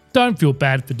 don't feel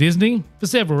bad for Disney for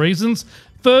several reasons.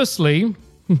 Firstly,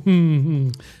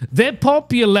 their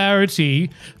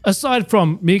popularity, aside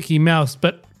from Mickey Mouse,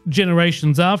 but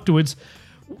generations afterwards,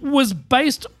 was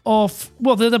based off,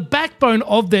 well, the backbone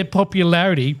of their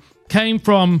popularity came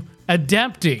from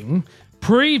adapting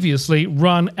previously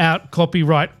run out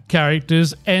copyright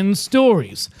characters and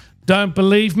stories. Don't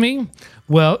believe me?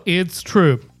 Well, it's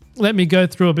true. Let me go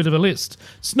through a bit of a list.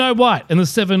 Snow White and the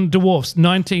Seven Dwarfs,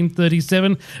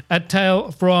 1937, A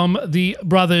Tale from the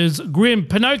Brothers Grimm.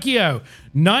 Pinocchio,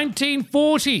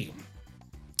 1940.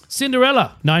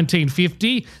 Cinderella,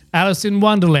 1950. Alice in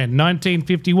Wonderland,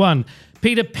 1951.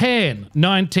 Peter Pan,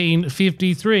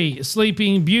 1953.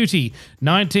 Sleeping Beauty,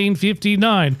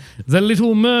 1959. The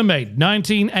Little Mermaid,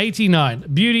 1989.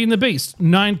 Beauty and the Beast,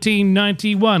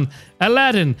 1991.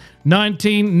 Aladdin,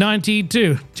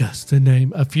 1992. Just to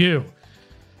name a few.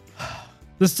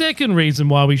 The second reason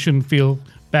why we shouldn't feel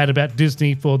bad about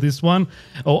Disney for this one,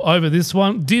 or over this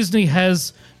one, Disney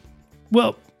has,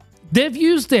 well, they've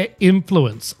used their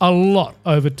influence a lot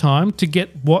over time to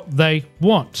get what they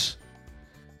want.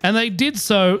 And they did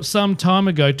so some time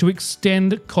ago to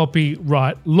extend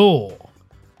copyright law.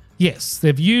 Yes,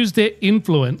 they've used their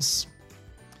influence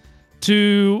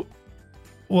to,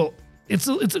 well, it's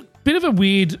a bit of a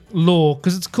weird law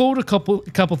because it's called a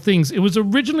couple things. It was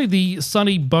originally the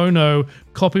Sonny Bono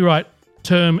Copyright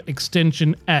Term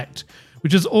Extension Act,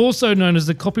 which is also known as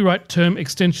the Copyright Term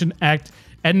Extension Act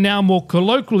and now more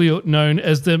colloquially known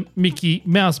as the Mickey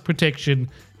Mouse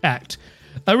Protection Act.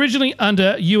 Originally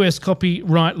under US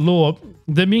copyright law,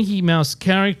 the Mickey Mouse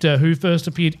character, who first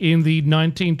appeared in the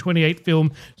 1928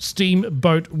 film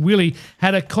Steamboat Willie,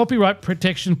 had a copyright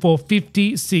protection for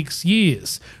 56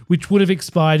 years, which would have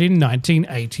expired in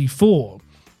 1984.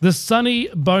 The Sonny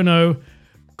Bono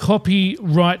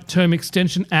Copyright Term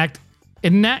Extension Act,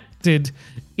 enacted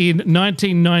in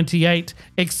 1998,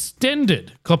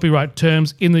 extended copyright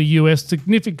terms in the US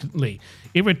significantly.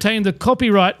 It retained the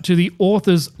copyright to the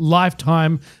author's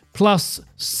lifetime plus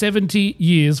 70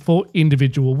 years for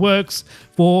individual works.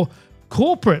 For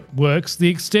corporate works, the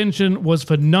extension was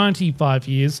for 95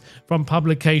 years from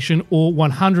publication or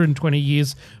 120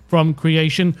 years from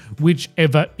creation,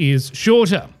 whichever is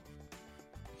shorter.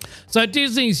 So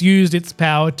Disney's used its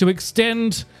power to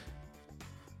extend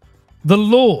the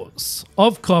laws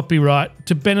of copyright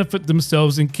to benefit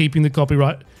themselves in keeping the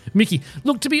copyright Mickey.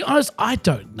 Look, to be honest, I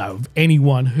don't know of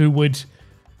anyone who would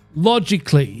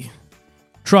logically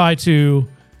try to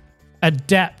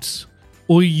adapt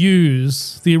or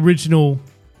use the original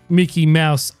Mickey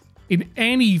Mouse in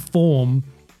any form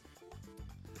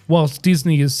whilst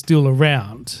Disney is still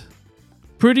around.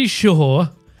 Pretty sure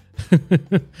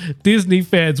Disney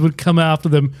fans would come after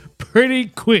them pretty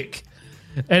quick.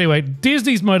 Anyway,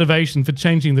 Disney's motivation for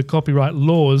changing the copyright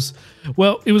laws,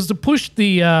 well, it was to push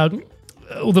the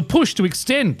push to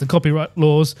extend the copyright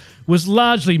laws was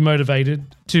largely motivated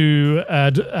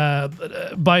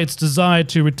by its desire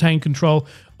to retain control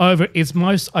over its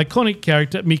most iconic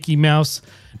character, Mickey Mouse.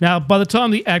 Now, by the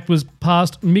time the act was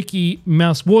passed, Mickey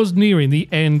Mouse was nearing the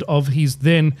end of his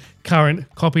then current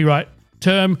copyright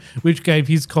term, which gave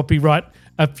his copyright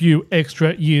a few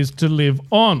extra years to live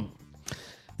on.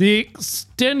 The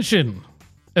extension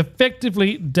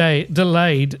effectively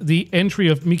delayed the entry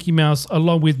of Mickey Mouse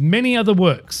along with many other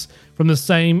works from the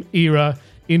same era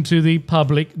into the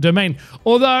public domain.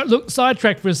 Although, look,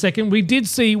 sidetrack for a second, we did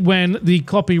see when the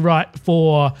copyright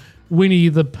for Winnie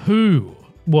the Pooh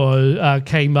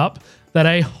came up that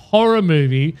a horror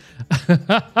movie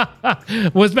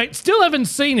was made. Still haven't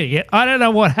seen it yet. I don't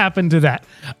know what happened to that.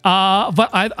 But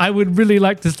I would really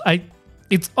like to...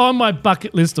 It's on my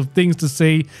bucket list of things to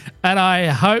see, and I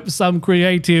hope some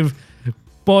creative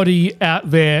body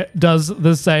out there does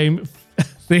the same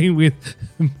thing with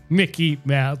Mickey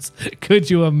Mouse. Could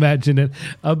you imagine it?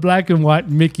 A black and white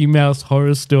Mickey Mouse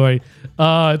horror story.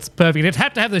 Oh, it's perfect. It'd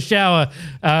have to have the shower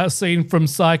scene from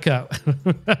Psycho.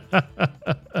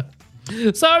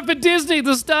 So for Disney,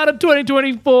 the start of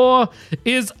 2024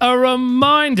 is a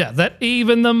reminder that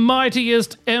even the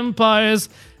mightiest empires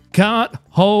can't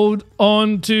hold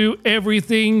on to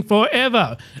everything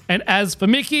forever. And as for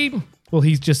Mickey, well,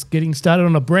 he's just getting started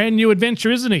on a brand new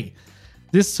adventure, isn't he?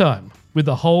 This time with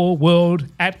the whole world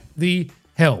at the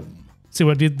helm. See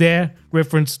what I did there?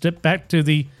 Referenced it back to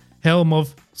the helm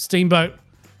of Steamboat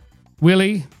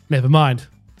Willie. Never mind.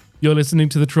 You're listening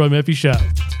to The Troy Murphy Show.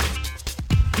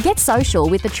 Get social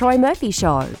with The Troy Murphy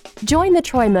Show. Join The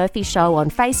Troy Murphy Show on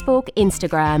Facebook,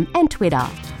 Instagram and Twitter.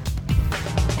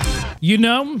 You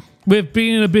know, we've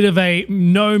been in a bit of a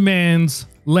no man's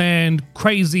land,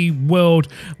 crazy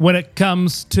world when it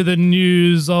comes to the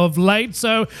news of late.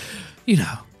 So, you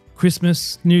know,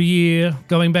 Christmas, New Year,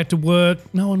 going back to work,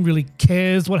 no one really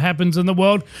cares what happens in the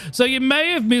world. So you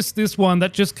may have missed this one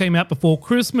that just came out before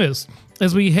Christmas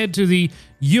as we head to the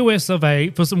US of A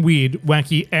for some weird,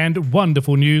 wacky and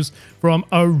wonderful news from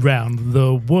around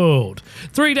the world.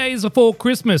 3 days before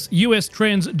Christmas, US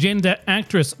transgender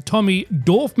actress Tommy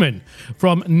Dorfman,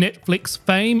 from Netflix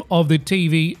fame of the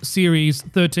TV series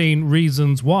 13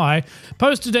 Reasons Why,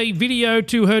 posted a video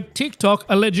to her TikTok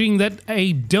alleging that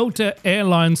a Delta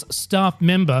Airlines staff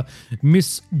member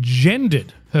misgendered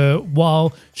her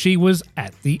while she was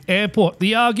at the airport.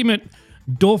 The argument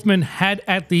Dorfman had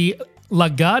at the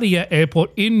LaGuardia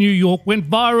Airport in New York went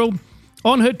viral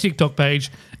on her TikTok page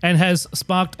and has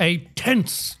sparked a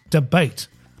tense debate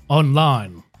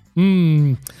online.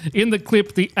 In the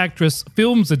clip, the actress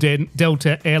films the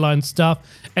Delta Airlines staff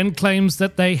and claims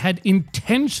that they had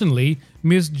intentionally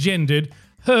misgendered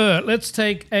her. Let's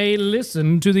take a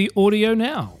listen to the audio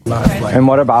now. And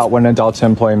what about when a Delta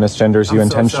employee misgenders you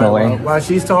intentionally? While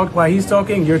he's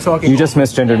talking, you're talking. You just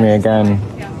misgendered me again.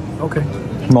 Okay.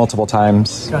 Multiple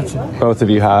times. Gotcha. Both of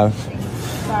you have.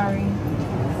 Sorry.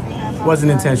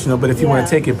 Wasn't intentional, but if you want to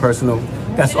take it personal,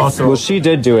 that's also... Well, she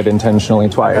did do it intentionally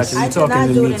twice. You're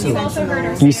talking to me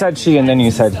too. You said she and then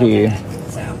you said he.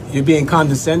 You're being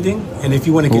condescending, and if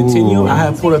you want to continue, I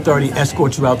have Port Authority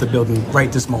escort you out the building right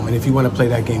this moment if you want to play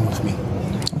that game with me.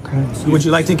 Okay. Would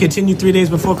you like to continue 3 days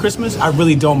before Christmas? I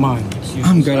really don't mind.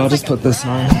 I'm good. I'll just put this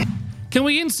on. Can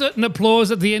we insert an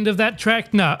applause at the end of that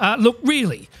track? No. Look,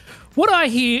 really, what I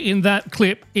hear in that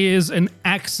clip is an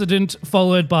accident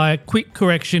followed by a quick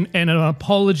correction and an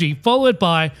apology, followed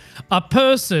by a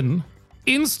person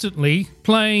instantly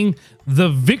playing the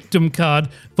victim card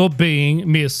for being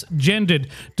misgendered,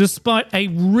 despite a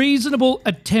reasonable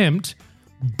attempt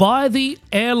by the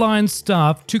airline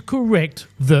staff to correct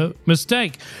the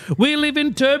mistake. We live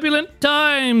in turbulent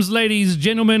times, ladies,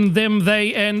 gentlemen, them,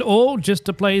 they, and all, just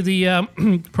to play the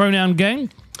pronoun game.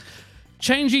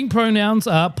 Changing pronouns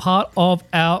are part of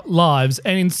our lives,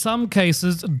 and in some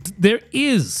cases, there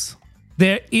is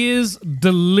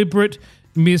deliberate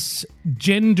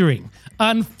misgendering.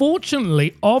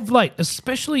 Unfortunately, of late,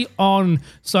 especially on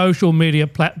social media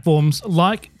platforms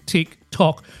like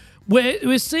TikTok, where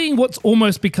we're seeing what's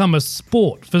almost become a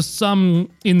sport for some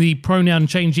in the pronoun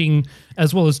changing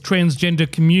as well as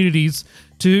transgender communities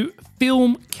to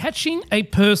film catching a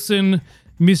person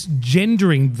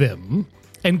misgendering them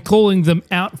and calling them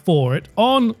out for it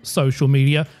on social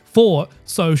media for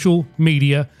social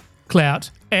media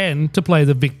clout and to play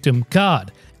the victim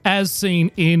card, as seen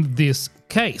in this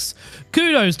case.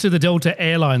 Kudos to the Delta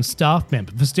Airlines staff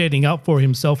member for standing up for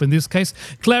himself in this case,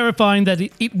 clarifying that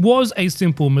it was a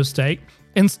simple mistake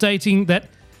and stating that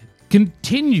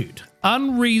continued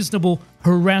unreasonable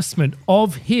harassment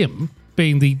of him,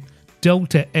 being the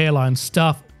Delta Airlines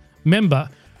staff member,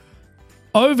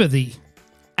 over the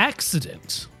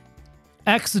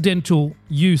accidental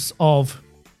use of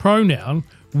pronoun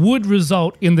would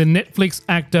result in the Netflix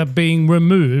actor being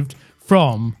removed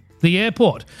from the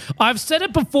airport. I've said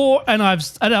it before and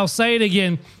I'll say it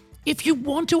again. If you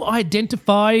want to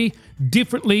identify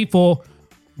differently for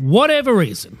whatever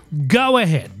reason, go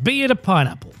ahead. Be it a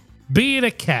pineapple, be it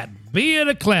a cat, be it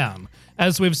a clown,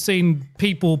 as we've seen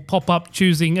people pop up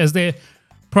choosing as their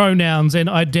pronouns and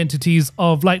identities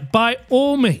of late. By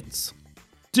all means,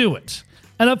 do it.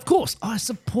 And of course, I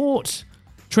support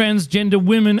transgender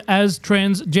women as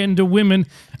transgender women.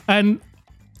 And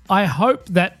I hope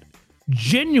that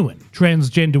genuine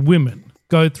transgender women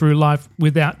go through life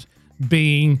without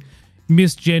being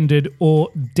misgendered or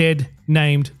dead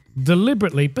named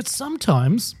deliberately. But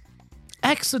sometimes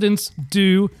accidents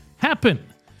do happen.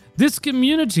 This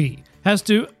community has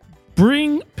to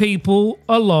bring people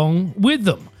along with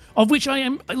them, of which I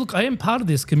am. Look, I am part of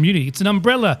this community. It's an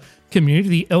umbrella community,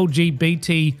 the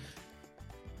LGBT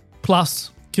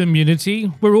plus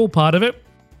community. We're all part of it.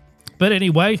 But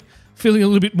anyway, feeling a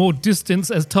little bit more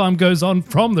distance as time goes on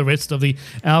from the rest of the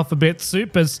alphabet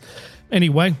soup.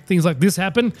 Anyway, things like this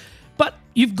happen. But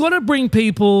you've got to bring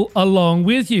people along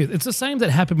with you. It's the same that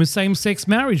happened with same-sex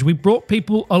marriage. We brought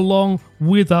people along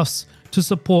with us to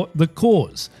support the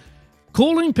cause.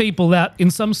 Calling people out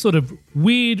in some sort of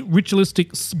weird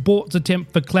ritualistic sports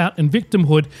attempt for clout and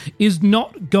victimhood is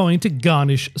not going to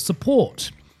garnish support.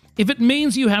 If it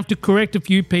means you have to correct a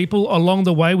few people along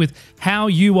the way with how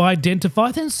you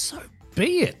identify, then so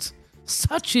be it.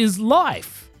 Such is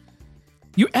life.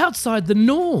 You're outside the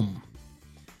norm.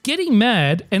 Getting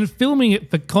mad and filming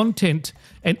it for content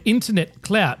and internet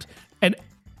clout and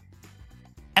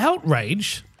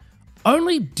outrage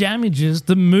only damages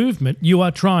the movement you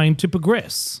are trying to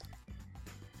progress.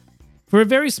 For a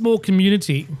very small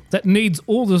community that needs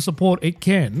all the support it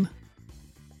can,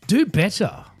 do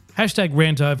better.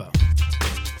 #rant over.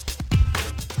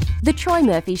 The Troy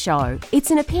Murphy Show. It's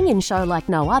an opinion show like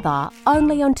no other,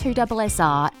 only on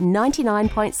 2SSR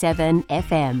 99.7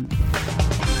 FM.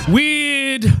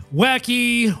 Weird,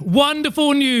 wacky,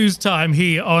 wonderful news time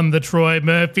here on the Troy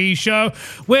Murphy Show,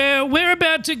 where we're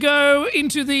about to go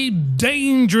into the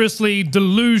dangerously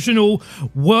delusional,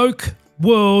 woke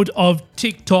world of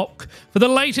TikTok for the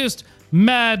latest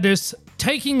madness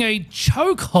taking a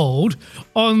chokehold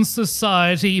on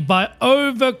society by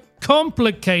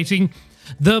overcomplicating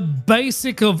the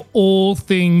basic of all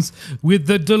things with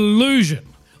the delusion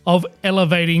of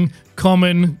elevating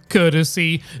common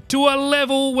courtesy to a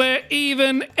level where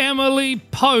even Emily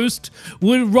Post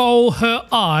would roll her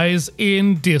eyes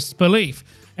in disbelief.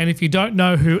 And if you don't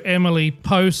know who Emily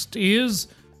Post is,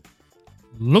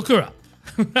 look her up.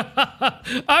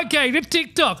 Okay, to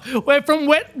TikTok, where from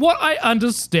what I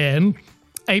understand,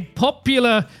 a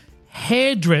popular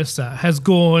hairdresser has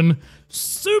gone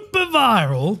super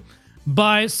viral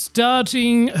by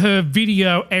starting her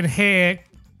video and hair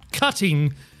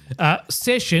cutting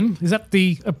session. Is that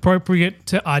the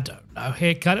appropriate? I don't know.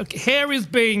 Haircut. Hair is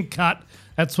being cut.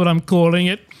 That's what I'm calling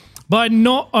it. By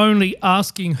not only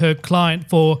asking her client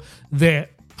for their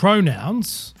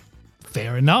pronouns,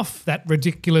 fair enough. That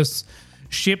ridiculous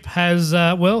ship has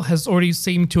already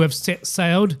seemed to have set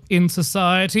sailed in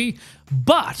society,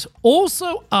 but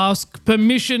also ask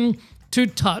permission to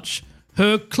touch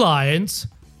her client's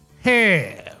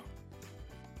hair.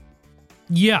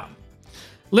 Yeah.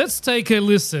 Let's take a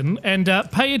listen and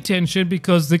pay attention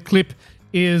because the clip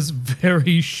is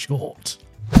very short.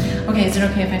 Okay, is it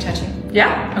okay if I touch you?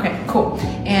 Yeah. Okay, cool.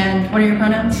 And what are your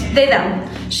pronouns? They, them.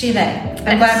 She, they.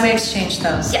 I'm glad we exchanged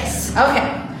those. Yes. Okay.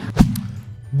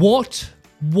 What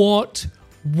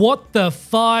the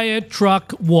fire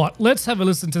truck, what? Let's have a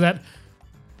listen to that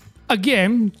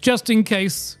again, just in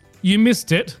case you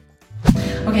missed it.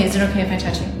 Okay, is it okay if I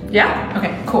touch you? Yeah.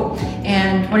 Okay, cool.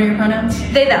 And what are your pronouns?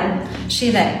 They, them. She,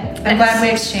 they. I'm glad we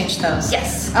exchanged those.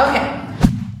 Yes. Okay.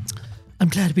 I'm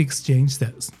glad we exchanged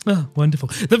those. Oh, wonderful.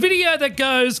 The video that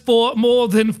goes for more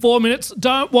than 4 minutes,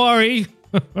 don't worry.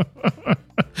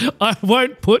 I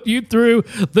won't put you through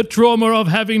the trauma of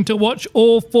having to watch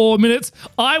all 4 minutes.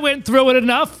 I went through it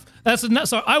enough. That's enough.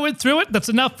 Sorry, I went through it. That's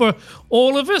enough for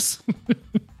all of us.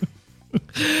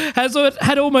 Has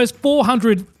had almost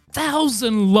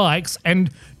 400,000 likes and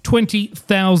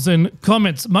 20,000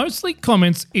 comments, mostly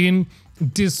comments in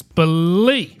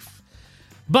disbelief.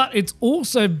 But it's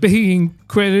also being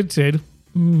credited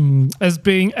as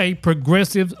being a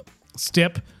progressive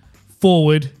step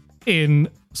forward in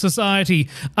society,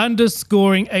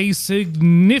 underscoring a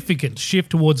significant shift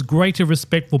towards greater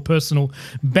respect for personal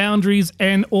boundaries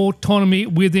and autonomy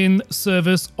within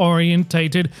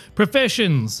service-orientated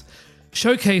professions,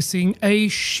 showcasing a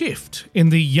shift in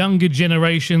the younger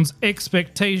generation's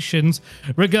expectations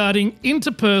regarding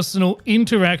interpersonal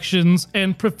interactions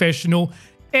and professional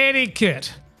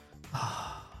etiquette.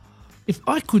 If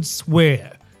I could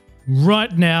swear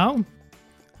right now,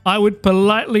 I would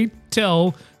politely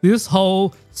tell this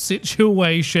whole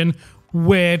situation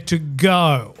where to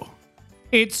go.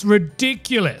 It's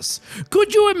ridiculous.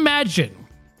 Could you imagine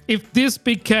if this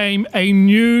became a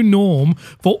new norm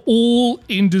for all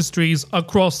industries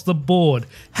across the board,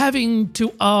 having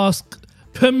to ask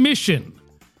permission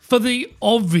for the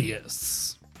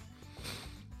obvious.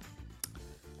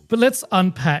 But let's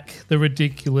unpack the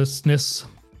ridiculousness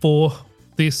for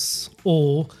this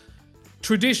all.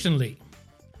 Traditionally,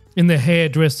 in the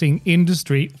hairdressing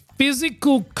industry,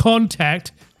 physical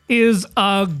contact is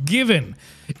a given.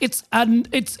 It's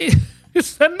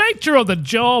the nature of the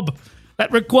job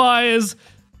that requires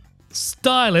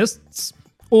stylists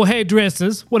or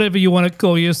hairdressers, whatever you want to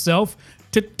call yourself,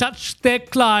 to touch their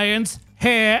clients'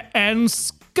 hair and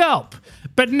scalp.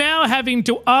 But now having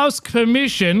to ask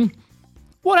permission,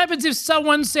 what happens if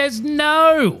someone says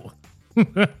no?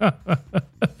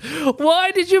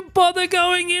 Why did you bother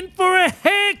going in for a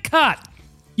haircut?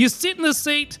 You sit in the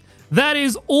seat. That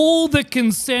is all the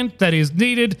consent that is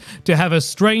needed to have a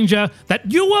stranger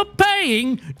that you are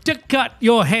paying to cut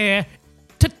your hair,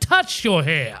 to touch your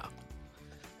hair.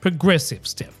 Progressive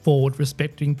step forward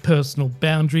respecting personal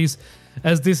boundaries,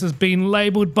 as this has been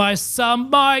labelled by some.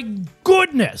 My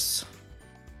goodness!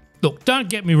 Look, don't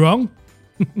get me wrong.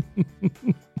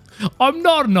 I'm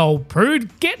not an old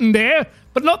prude, getting there,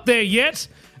 but not there yet.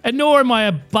 And nor am I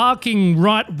a barking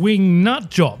right-wing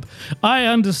nutjob. I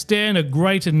understand a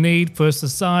greater need for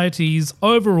societies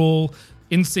overall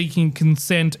in seeking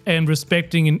consent and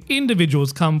respecting an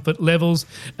individual's comfort levels,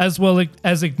 as well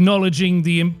as acknowledging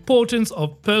the importance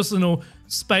of personal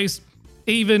space,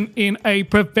 even in a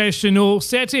professional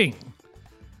setting.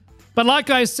 But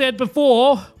like I said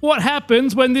before, what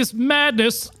happens when this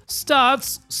madness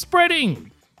starts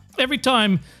spreading? Every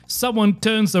time someone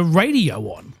turns the radio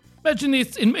on, imagine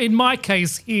this in my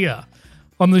case here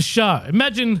on the show.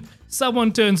 Imagine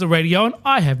someone turns the radio on.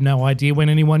 I have no idea when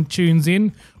anyone tunes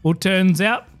in or turns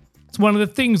out. It's one of the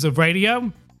things of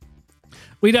radio.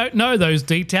 We don't know those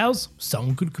details.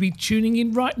 Someone could be tuning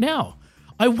in right now.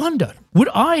 I wonder, would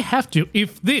I have to,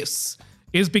 if this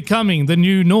is becoming the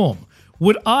new norm,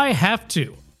 would I have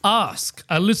to ask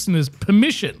a listener's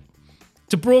permission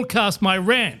to broadcast my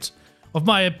rant of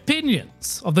my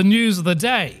opinions of the news of the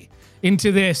day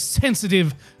into their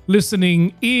sensitive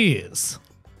listening ears?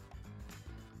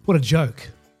 What a joke.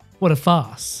 What a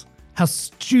farce. How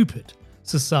stupid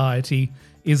society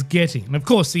is getting. And of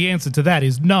course, the answer to that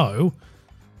is no,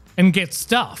 and get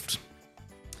stuffed.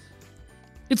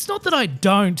 It's not that I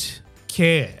don't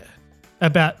care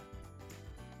about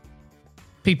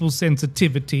people's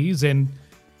sensitivities and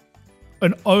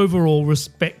an overall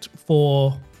respect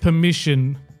for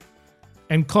permission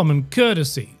and common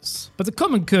courtesies, but the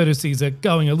common courtesies are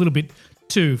going a little bit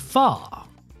too far.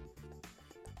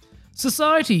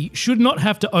 Society should not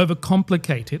have to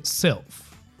overcomplicate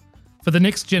itself for the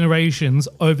next generation's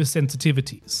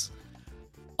oversensitivities.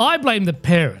 I blame the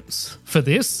parents for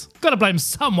this. Gotta blame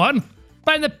someone.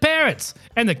 Blame the parents.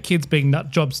 And the kids being nut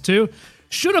jobs too.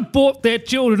 Should have brought their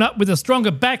children up with a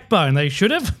stronger backbone, they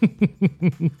should have.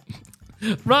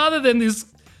 Rather than this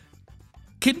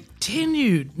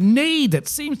continued need that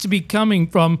seems to be coming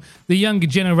from the younger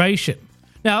generation.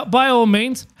 Now, by all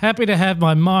means, happy to have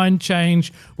my mind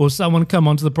change or someone come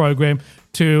onto the program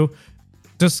to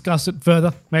discuss it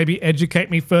further, maybe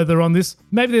educate me further on this.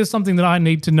 Maybe there's something that I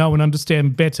need to know and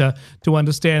understand better to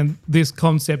understand this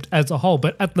concept as a whole.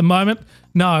 But at the moment,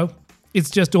 no,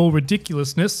 it's just all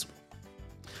ridiculousness.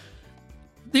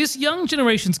 This young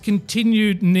generation's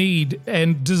continued need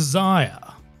and desire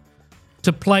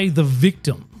to play the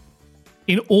victim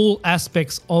in all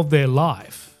aspects of their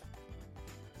life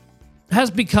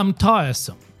has become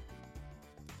tiresome.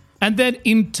 And then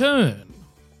in turn,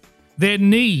 their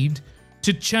need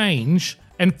to change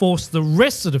and force the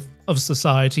rest of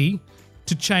society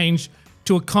to change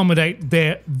to accommodate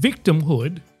their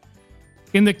victimhood.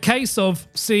 In the case of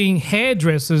seeing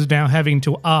hairdressers now having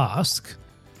to ask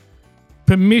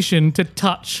permission to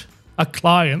touch a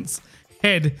client's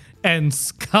head and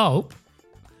scalp,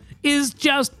 is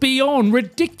just beyond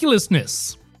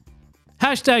ridiculousness.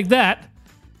 Hashtag that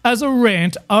as a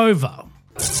rant over.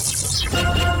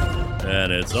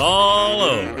 And it's all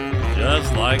over,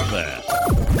 just like that.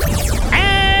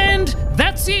 And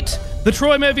that's it. The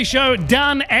Troy Murphy Show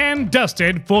done and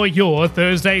dusted for your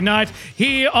Thursday night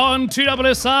here on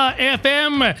 2SSR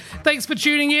FM. Thanks for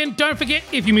tuning in. Don't forget,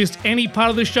 if you missed any part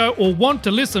of the show or want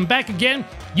to listen back again,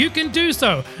 you can do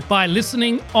so by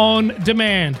listening on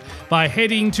demand by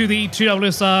heading to the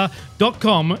 2SSR.com.au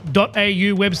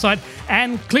website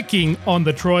and clicking on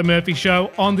The Troy Murphy Show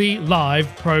on the live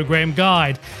program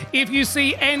guide. If you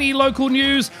see any local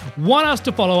news, want us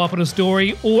to follow up on a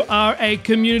story, or are a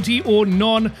community or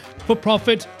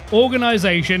non-for-profit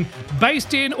organisation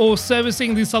based in or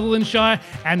servicing the Sutherland Shire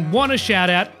and want a shout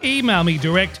out, email me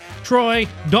direct,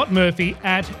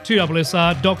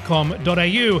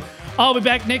 troy.murphy@2SSR.com.au. I'll be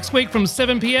back next week from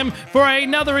 7 p.m. for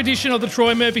another edition of The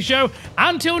Troy Murphy Show.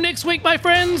 Until next week, my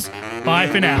friends, bye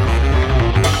for now.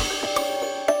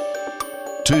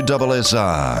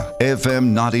 2SSR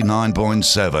FM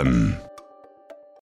 99.7.